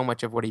so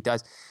much of what he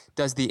does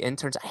the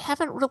interns. I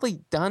haven't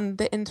really done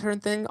the intern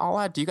thing all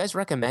out. Do you guys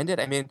recommend it?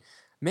 I mean,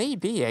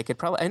 maybe I could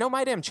probably. I know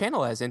My Damn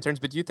Channel has interns,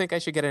 but do you think I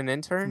should get an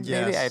intern?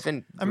 Yes. Maybe I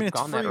haven't. I mean, it's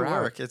gone free that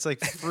route. work. It's like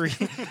free.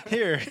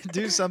 Here,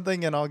 do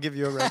something, and I'll give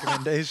you a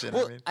recommendation.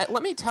 Well,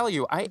 let me tell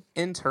you, I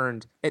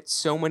interned at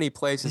so many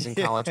places in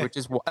college, which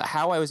is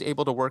how I was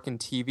able to work in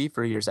TV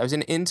for years. I was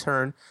an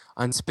intern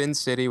on Spin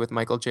City with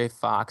Michael J.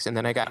 Fox, and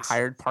then I got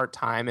hired part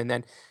time, and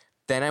then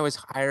I was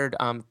hired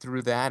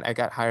through that. I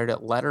got hired at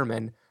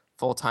Letterman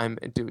full time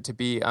to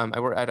be. I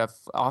worked at an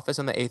office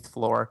on the 8th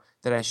floor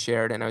that I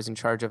shared, and I was in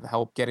charge of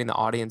help getting the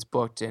audience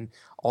booked and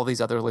all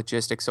these other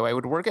logistics. So I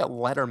would work at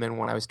Letterman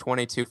when I was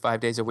 22, 5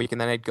 days a week, and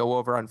then I'd go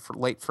over on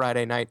late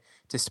Friday night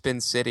to Spin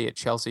City at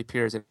Chelsea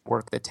Piers and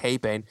work the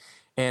taping.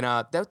 And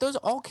those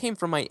all came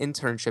from my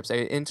internships. I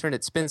interned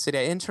at Spin City.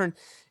 I interned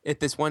at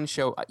this one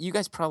show. You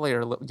guys probably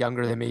are a little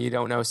younger than me. You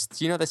don't know.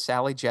 Do you know the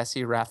Sally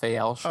Jesse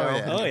Raphael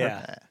show? Oh,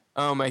 yeah.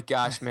 Oh my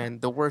gosh, man.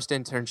 The worst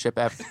internship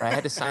ever. I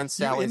had to sign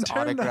Sally's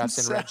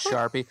autographs in red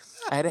Sharpie.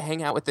 I had to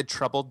hang out with the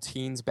troubled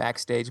teens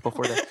backstage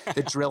before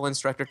the drill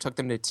instructor took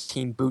them to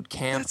teen boot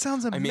camp. That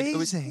sounds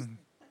amazing.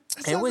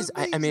 It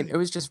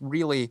was just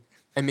really,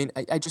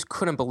 I just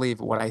couldn't believe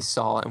what I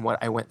saw and what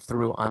I went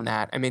through on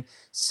that. I mean,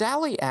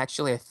 Sally,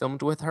 actually, I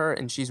filmed with her,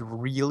 and she's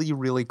really,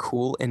 really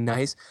cool and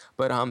nice.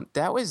 But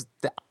that was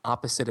the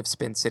opposite of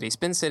Spin City.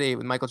 Spin City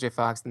with Michael J.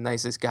 Fox, the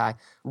nicest guy,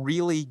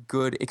 really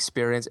good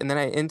experience. And then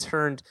I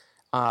interned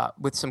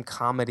with some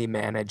comedy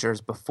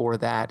managers before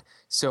that.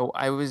 So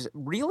I was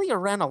really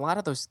around a lot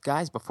of those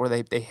guys before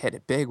they hit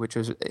it big, which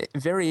was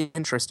very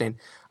interesting.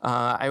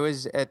 I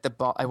was at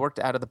I worked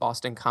out of the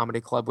Boston Comedy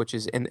Club, which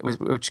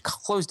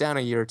closed down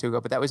a year or two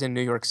ago, but that was in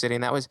New York City.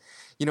 And that was,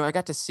 I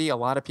got to see a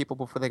lot of people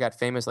before they got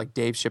famous, like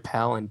Dave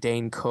Chappelle and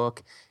Dane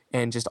Cook,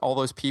 and just all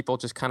those people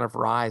just kind of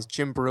rise.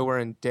 Jim Brewer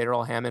and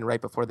Daryl Hammond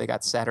right before they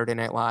got Saturday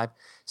Night Live.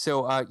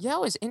 So, it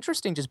was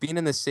interesting just being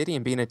in the city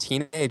and being a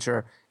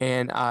teenager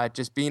and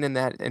just being in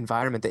that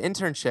environment. The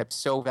internship's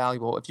so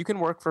valuable. If you can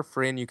work for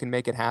free and you can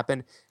make it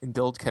happen and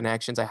build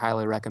connections, I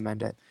highly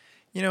recommend it.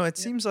 It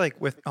seems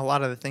like with a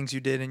lot of the things you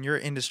did in your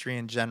industry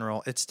in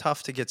general, it's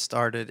tough to get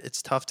started.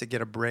 It's tough to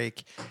get a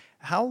break.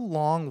 How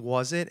long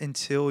was it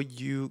until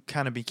you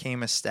kind of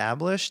became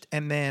established?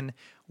 And then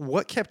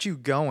what kept you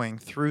going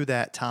through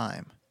that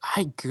time?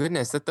 My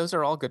goodness, those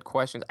are all good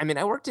questions. I mean,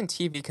 I worked in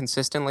TV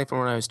consistently from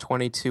when I was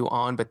 22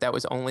 on, but that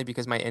was only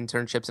because my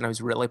internships and I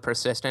was really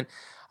persistent.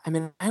 I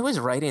mean, I was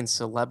writing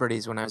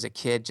celebrities when I was a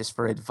kid just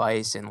for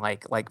advice and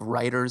like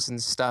writers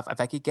and stuff.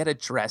 If I could get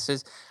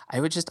addresses,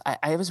 I would just,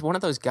 I was one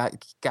of those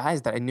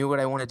guys that I knew what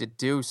I wanted to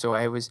do. So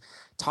I was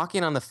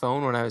talking on the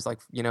phone when I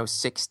was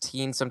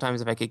 16. Sometimes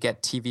if I could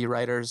get TV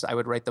writers, I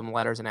would write them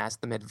letters and ask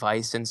them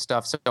advice and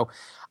stuff. So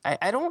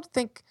I don't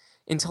think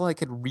until I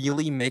could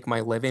really make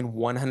my living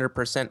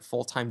 100%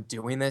 full-time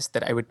doing this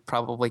that I would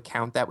probably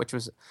count that, which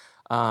was,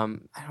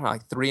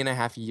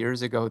 3.5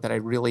 years ago that I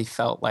really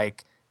felt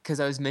like, because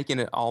I was making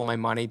it all my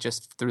money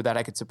just through that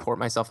I could support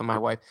myself and my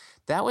wife.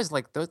 That was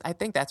I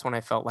think that's when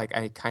I felt like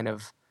I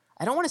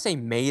don't want to say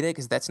made it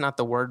because that's not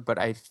the word, but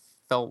I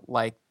felt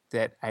like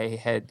that I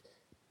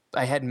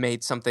had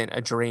made something,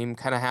 a dream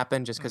kind of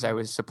happen just because I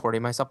was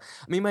supporting myself.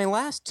 I mean, my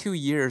last 2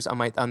 years on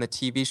the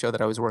TV show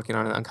that I was working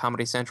on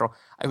Comedy Central,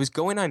 I was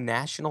going on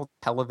national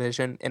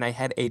television and I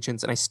had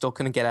agents and I still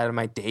couldn't get out of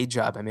my day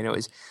job. I mean,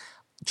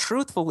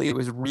 truthfully, it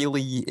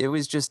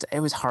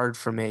was hard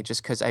for me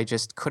just because I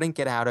just couldn't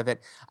get out of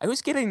it. I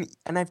was getting,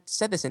 and I've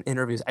said this in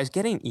interviews, I was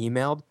getting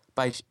emailed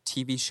by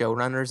TV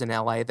showrunners in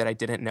LA that I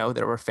didn't know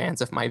that were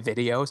fans of my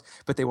videos,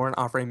 but they weren't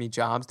offering me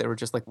jobs. They were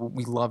just like,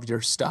 we love your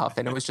stuff.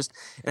 And it was just,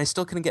 and I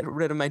still couldn't get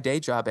rid of my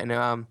day job. And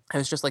I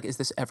was just like, is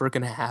this ever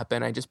going to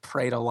happen? I just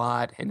prayed a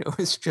lot and it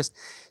was just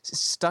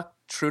stuck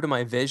true to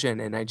my vision.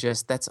 And I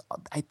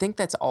think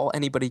that's all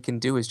anybody can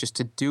do is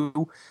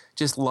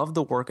just love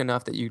the work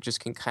enough that you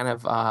just can kind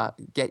of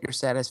get your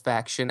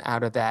satisfaction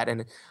out of that.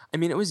 And I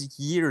mean, it was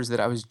years that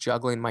I was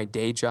juggling my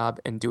day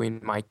job and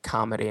doing my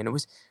comedy. And it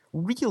was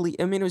really,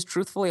 it was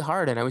truthfully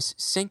hard. And I was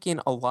sinking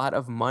a lot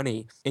of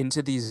money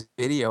into these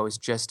videos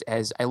just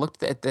as I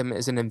looked at them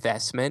as an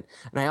investment.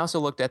 And I also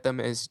looked at them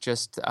as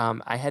just,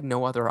 I had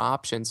no other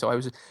option. So I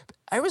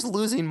was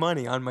losing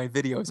money on my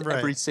videos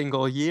every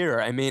single year.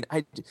 I mean,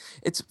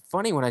 it's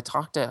funny when I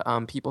talk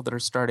to people that are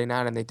starting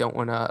out and they don't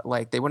want to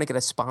they want to get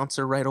a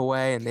sponsor right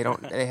away and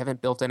they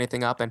haven't built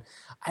anything up. And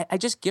I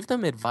just give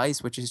them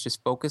advice, which is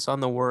just focus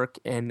on the work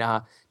and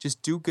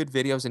just do good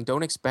videos and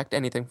don't expect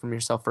anything from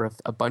yourself for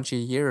a bunch of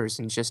years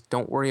and just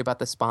don't worry about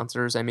the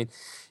sponsors. I mean,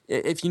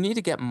 if you need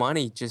to get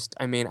money,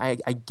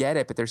 I get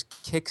it, but there's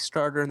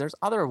Kickstarter and there's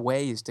other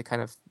ways to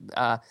kind of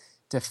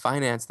to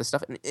finance the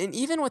stuff. And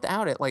even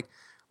without it, like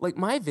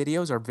my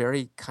videos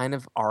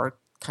are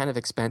kind of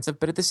expensive,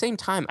 but at the same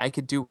time, I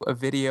could do a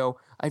video.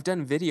 I've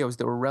done videos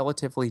that were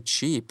relatively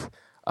cheap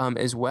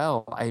as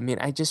well. I mean,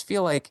 I just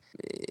feel like,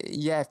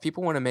 if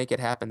people want to make it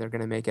happen, they're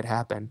going to make it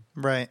happen.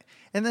 Right.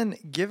 And then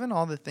given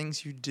all the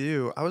things you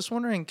do, I was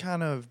wondering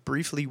kind of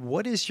briefly,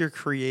 what is your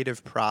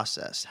creative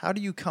process? How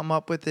do you come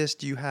up with this?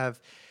 Do you have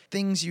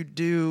things you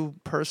do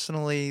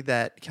personally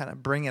that kind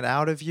of bring it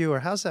out of you, or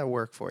how's that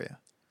work for you?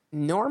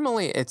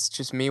 Normally, it's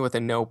just me with a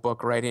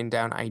notebook writing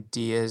down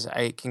ideas.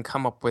 I can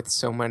come up with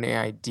so many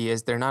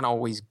ideas. They're not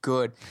always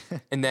good.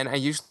 And then I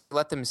usually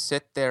let them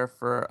sit there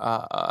for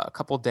a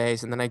couple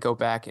days, and then I go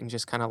back and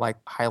just kind of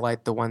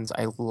highlight the ones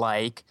I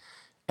like.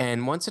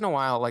 And once in a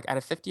while, out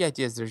of 50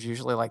 ideas, there's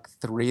usually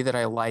 3 that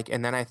I like.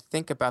 And then I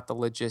think about the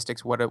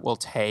logistics, what it will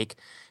take.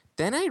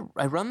 Then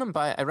I run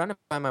it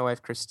by my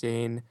wife,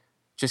 Christine,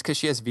 just because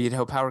she has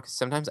veto power. Because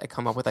sometimes I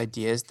come up with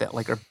ideas that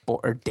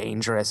are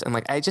dangerous, and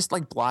I just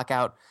block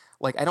out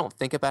like I don't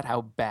think about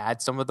how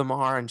bad some of them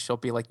are, and she'll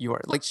be like, "You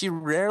are," like she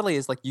rarely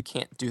is like, "You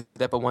can't do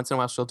that," but once in a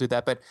while she'll do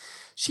that. But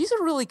she's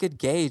a really good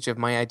gauge of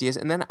my ideas.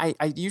 And then I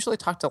usually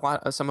talk to a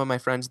lot of some of my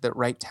friends that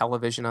write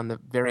television on the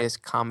various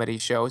comedy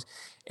shows,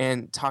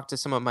 and talk to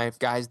some of my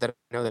guys that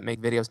I know that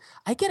make videos.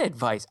 I get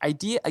advice.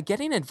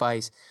 Getting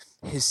advice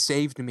has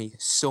saved me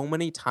so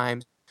many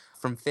times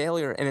from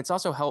failure, and it's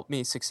also helped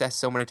me success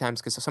so many times,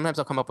 because sometimes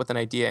I'll come up with an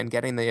idea, and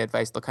getting the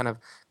advice, they'll kind of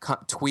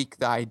tweak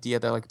the idea.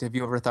 They're like, have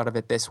you ever thought of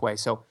it this way?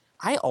 So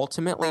I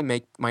ultimately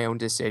make my own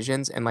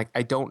decisions, and like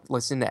I don't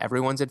listen to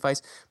everyone's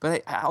advice,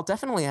 but I'll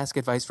definitely ask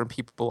advice from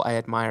people I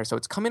admire. So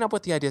it's coming up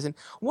with the ideas, and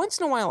once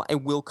in a while I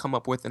will come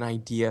up with an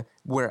idea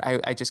where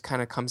I just kind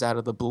of comes out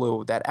of the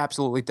blue. That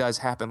absolutely does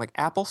happen. Like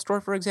Apple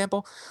Store, for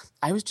example,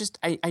 I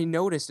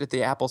noticed at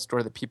the Apple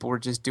Store that people were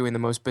just doing the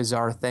most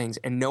bizarre things,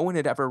 and no one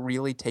had ever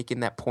really taken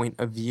that point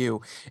of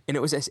view. And it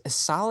was a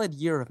solid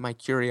year of my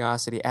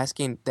curiosity,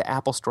 asking the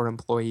Apple Store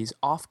employees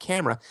off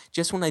camera,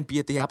 just when I'd be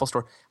at the Apple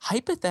Store,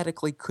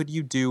 hypothetically, could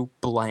you do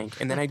blank?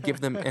 And then I'd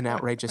give them an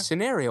outrageous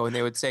scenario, and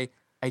they would say,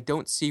 I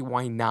don't see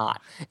why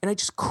not. And I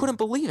just couldn't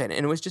believe it.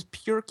 And it was just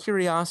pure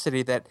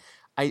curiosity that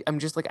I'm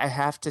just like, I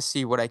have to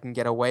see what I can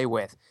get away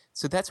with.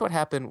 So that's what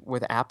happened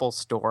with Apple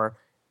Store.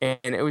 And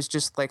it was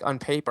just like, on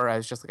paper, I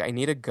was just like, I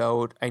need a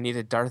goat. I need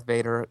a Darth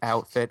Vader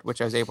outfit, which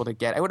I was able to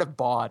get. I would have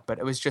bought, but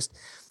it was just,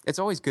 it's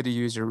always good to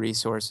use your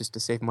resources to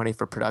save money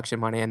for production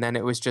money. And then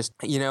it was just,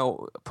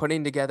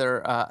 putting together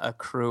a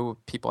crew,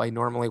 people I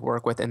normally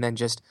work with, and then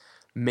just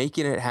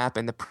making it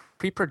happen. The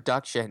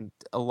pre-production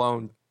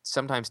alone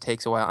sometimes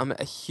takes a while. I'm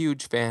a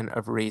huge fan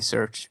of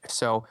research.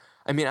 So,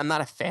 I mean, I'm not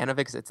a fan of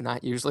it because it's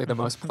not usually the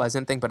most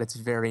pleasant thing, but it's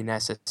very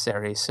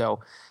necessary. So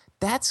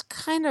that's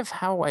kind of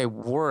how I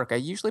work. I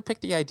usually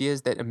pick the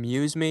ideas that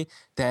amuse me,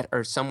 that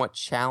are somewhat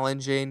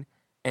challenging,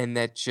 and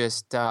that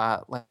just,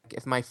 like,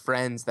 if my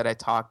friends that I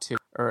talk to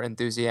are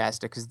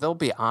enthusiastic, because they'll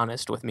be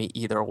honest with me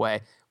either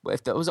way. But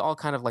if those all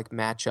kind of like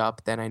match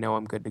up, then I know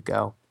I'm good to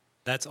go.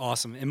 That's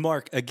awesome. And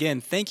Mark,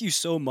 again, thank you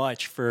so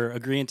much for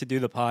agreeing to do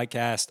the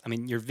podcast. I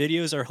mean, your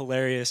videos are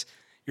hilarious.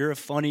 You're a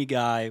funny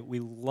guy.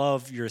 We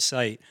love your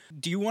site.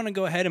 Do you want to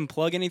go ahead and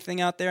plug anything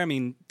out there? I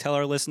mean, tell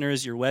our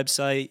listeners your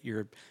website,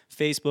 your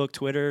Facebook,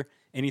 Twitter,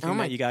 anything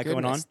that you got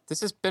going on.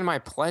 This has been my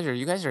pleasure.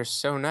 You guys are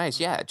so nice.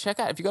 Yeah, check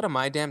out, if you go to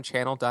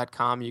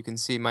mydamnchannel.com, you can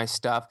see my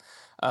stuff.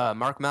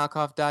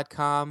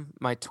 MarkMalkoff.com.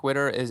 My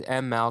Twitter is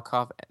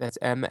mmalkoff. That's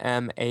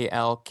MMALKOFF.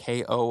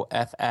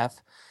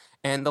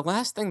 And the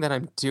last thing that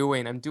I'm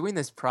doing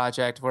this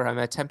project where I'm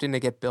attempting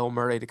to get Bill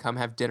Murray to come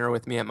have dinner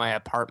with me at my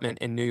apartment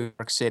in New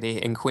York City,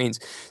 in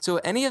Queens. So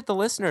any of the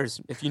listeners,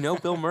 if you know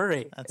Bill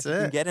Murray, if you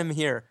can get him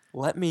here,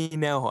 let me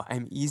know.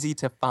 I'm easy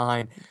to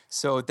find.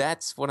 So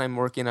that's what I'm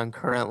working on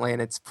currently,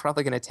 and it's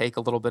probably going to take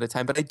a little bit of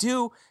time. But I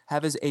do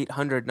have his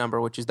 800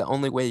 number, which is the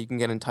only way you can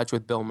get in touch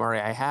with Bill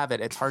Murray. I have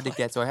it. It's hard to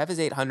get. So I have his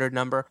 800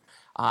 number.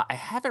 I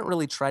haven't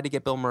really tried to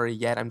get Bill Murray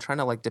yet. I'm trying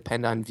to like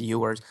depend on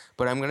viewers,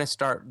 but I'm going to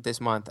start this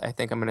month. I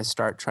think I'm going to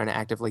start trying to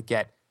actively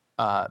get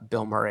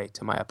Bill Murray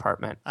to my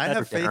apartment. I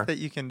have faith that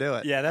you can do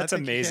it. Yeah, that's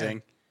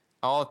amazing.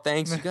 Oh,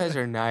 thanks. You guys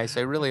are nice.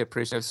 I really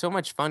appreciate it. It was so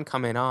much fun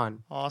coming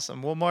on.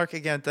 Awesome. Well, Mark,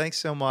 again, thanks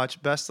so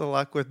much. Best of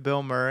luck with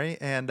Bill Murray,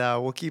 and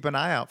we'll keep an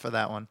eye out for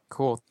that one.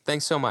 Cool.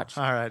 Thanks so much.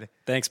 All righty.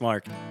 Thanks,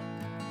 Mark.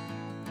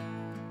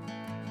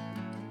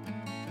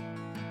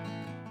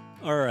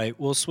 All right,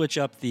 we'll switch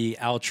up the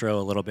outro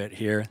a little bit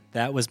here.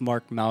 That was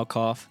Mark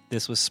Malkoff.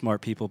 This was Smart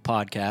People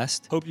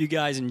Podcast. Hope you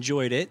guys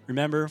enjoyed it.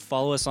 Remember,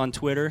 follow us on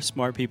Twitter,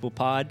 Smart People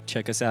Pod.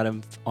 Check us out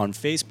on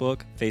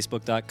Facebook,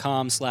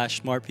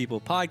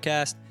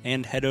 facebook.com/smartpeoplepodcast,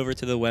 and head over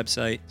to the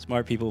website,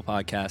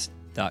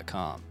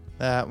 smartpeoplepodcast.com.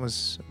 That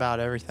was about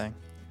everything.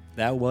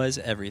 That was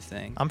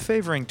everything. I'm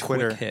favoring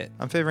Twitter. Quick hit.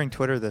 I'm favoring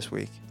Twitter this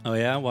week. Oh,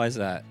 yeah? Why is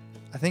that?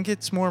 I think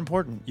it's more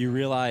important. You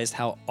realized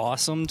how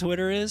awesome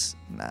Twitter is?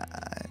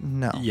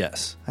 No.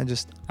 Yes.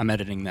 I'm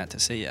editing that to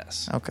say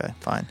yes. Okay,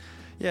 fine.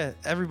 Yeah,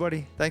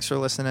 everybody, thanks for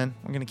listening.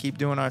 We're going to keep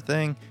doing our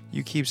thing.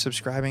 You keep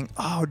subscribing.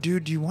 Oh,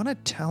 dude, do you want to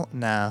tell?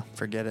 Nah,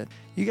 forget it.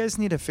 You guys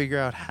need to figure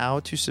out how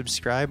to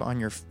subscribe on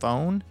your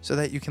phone so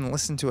that you can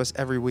listen to us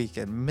every week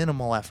at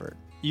minimal effort.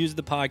 Use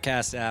the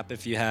podcast app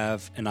if you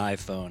have an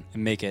iPhone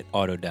and make it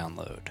auto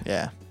download.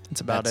 Yeah,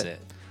 that's about it. That's it.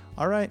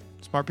 All right,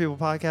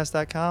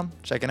 smartpeoplepodcast.com.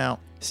 Check it out.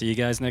 See you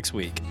guys next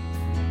week.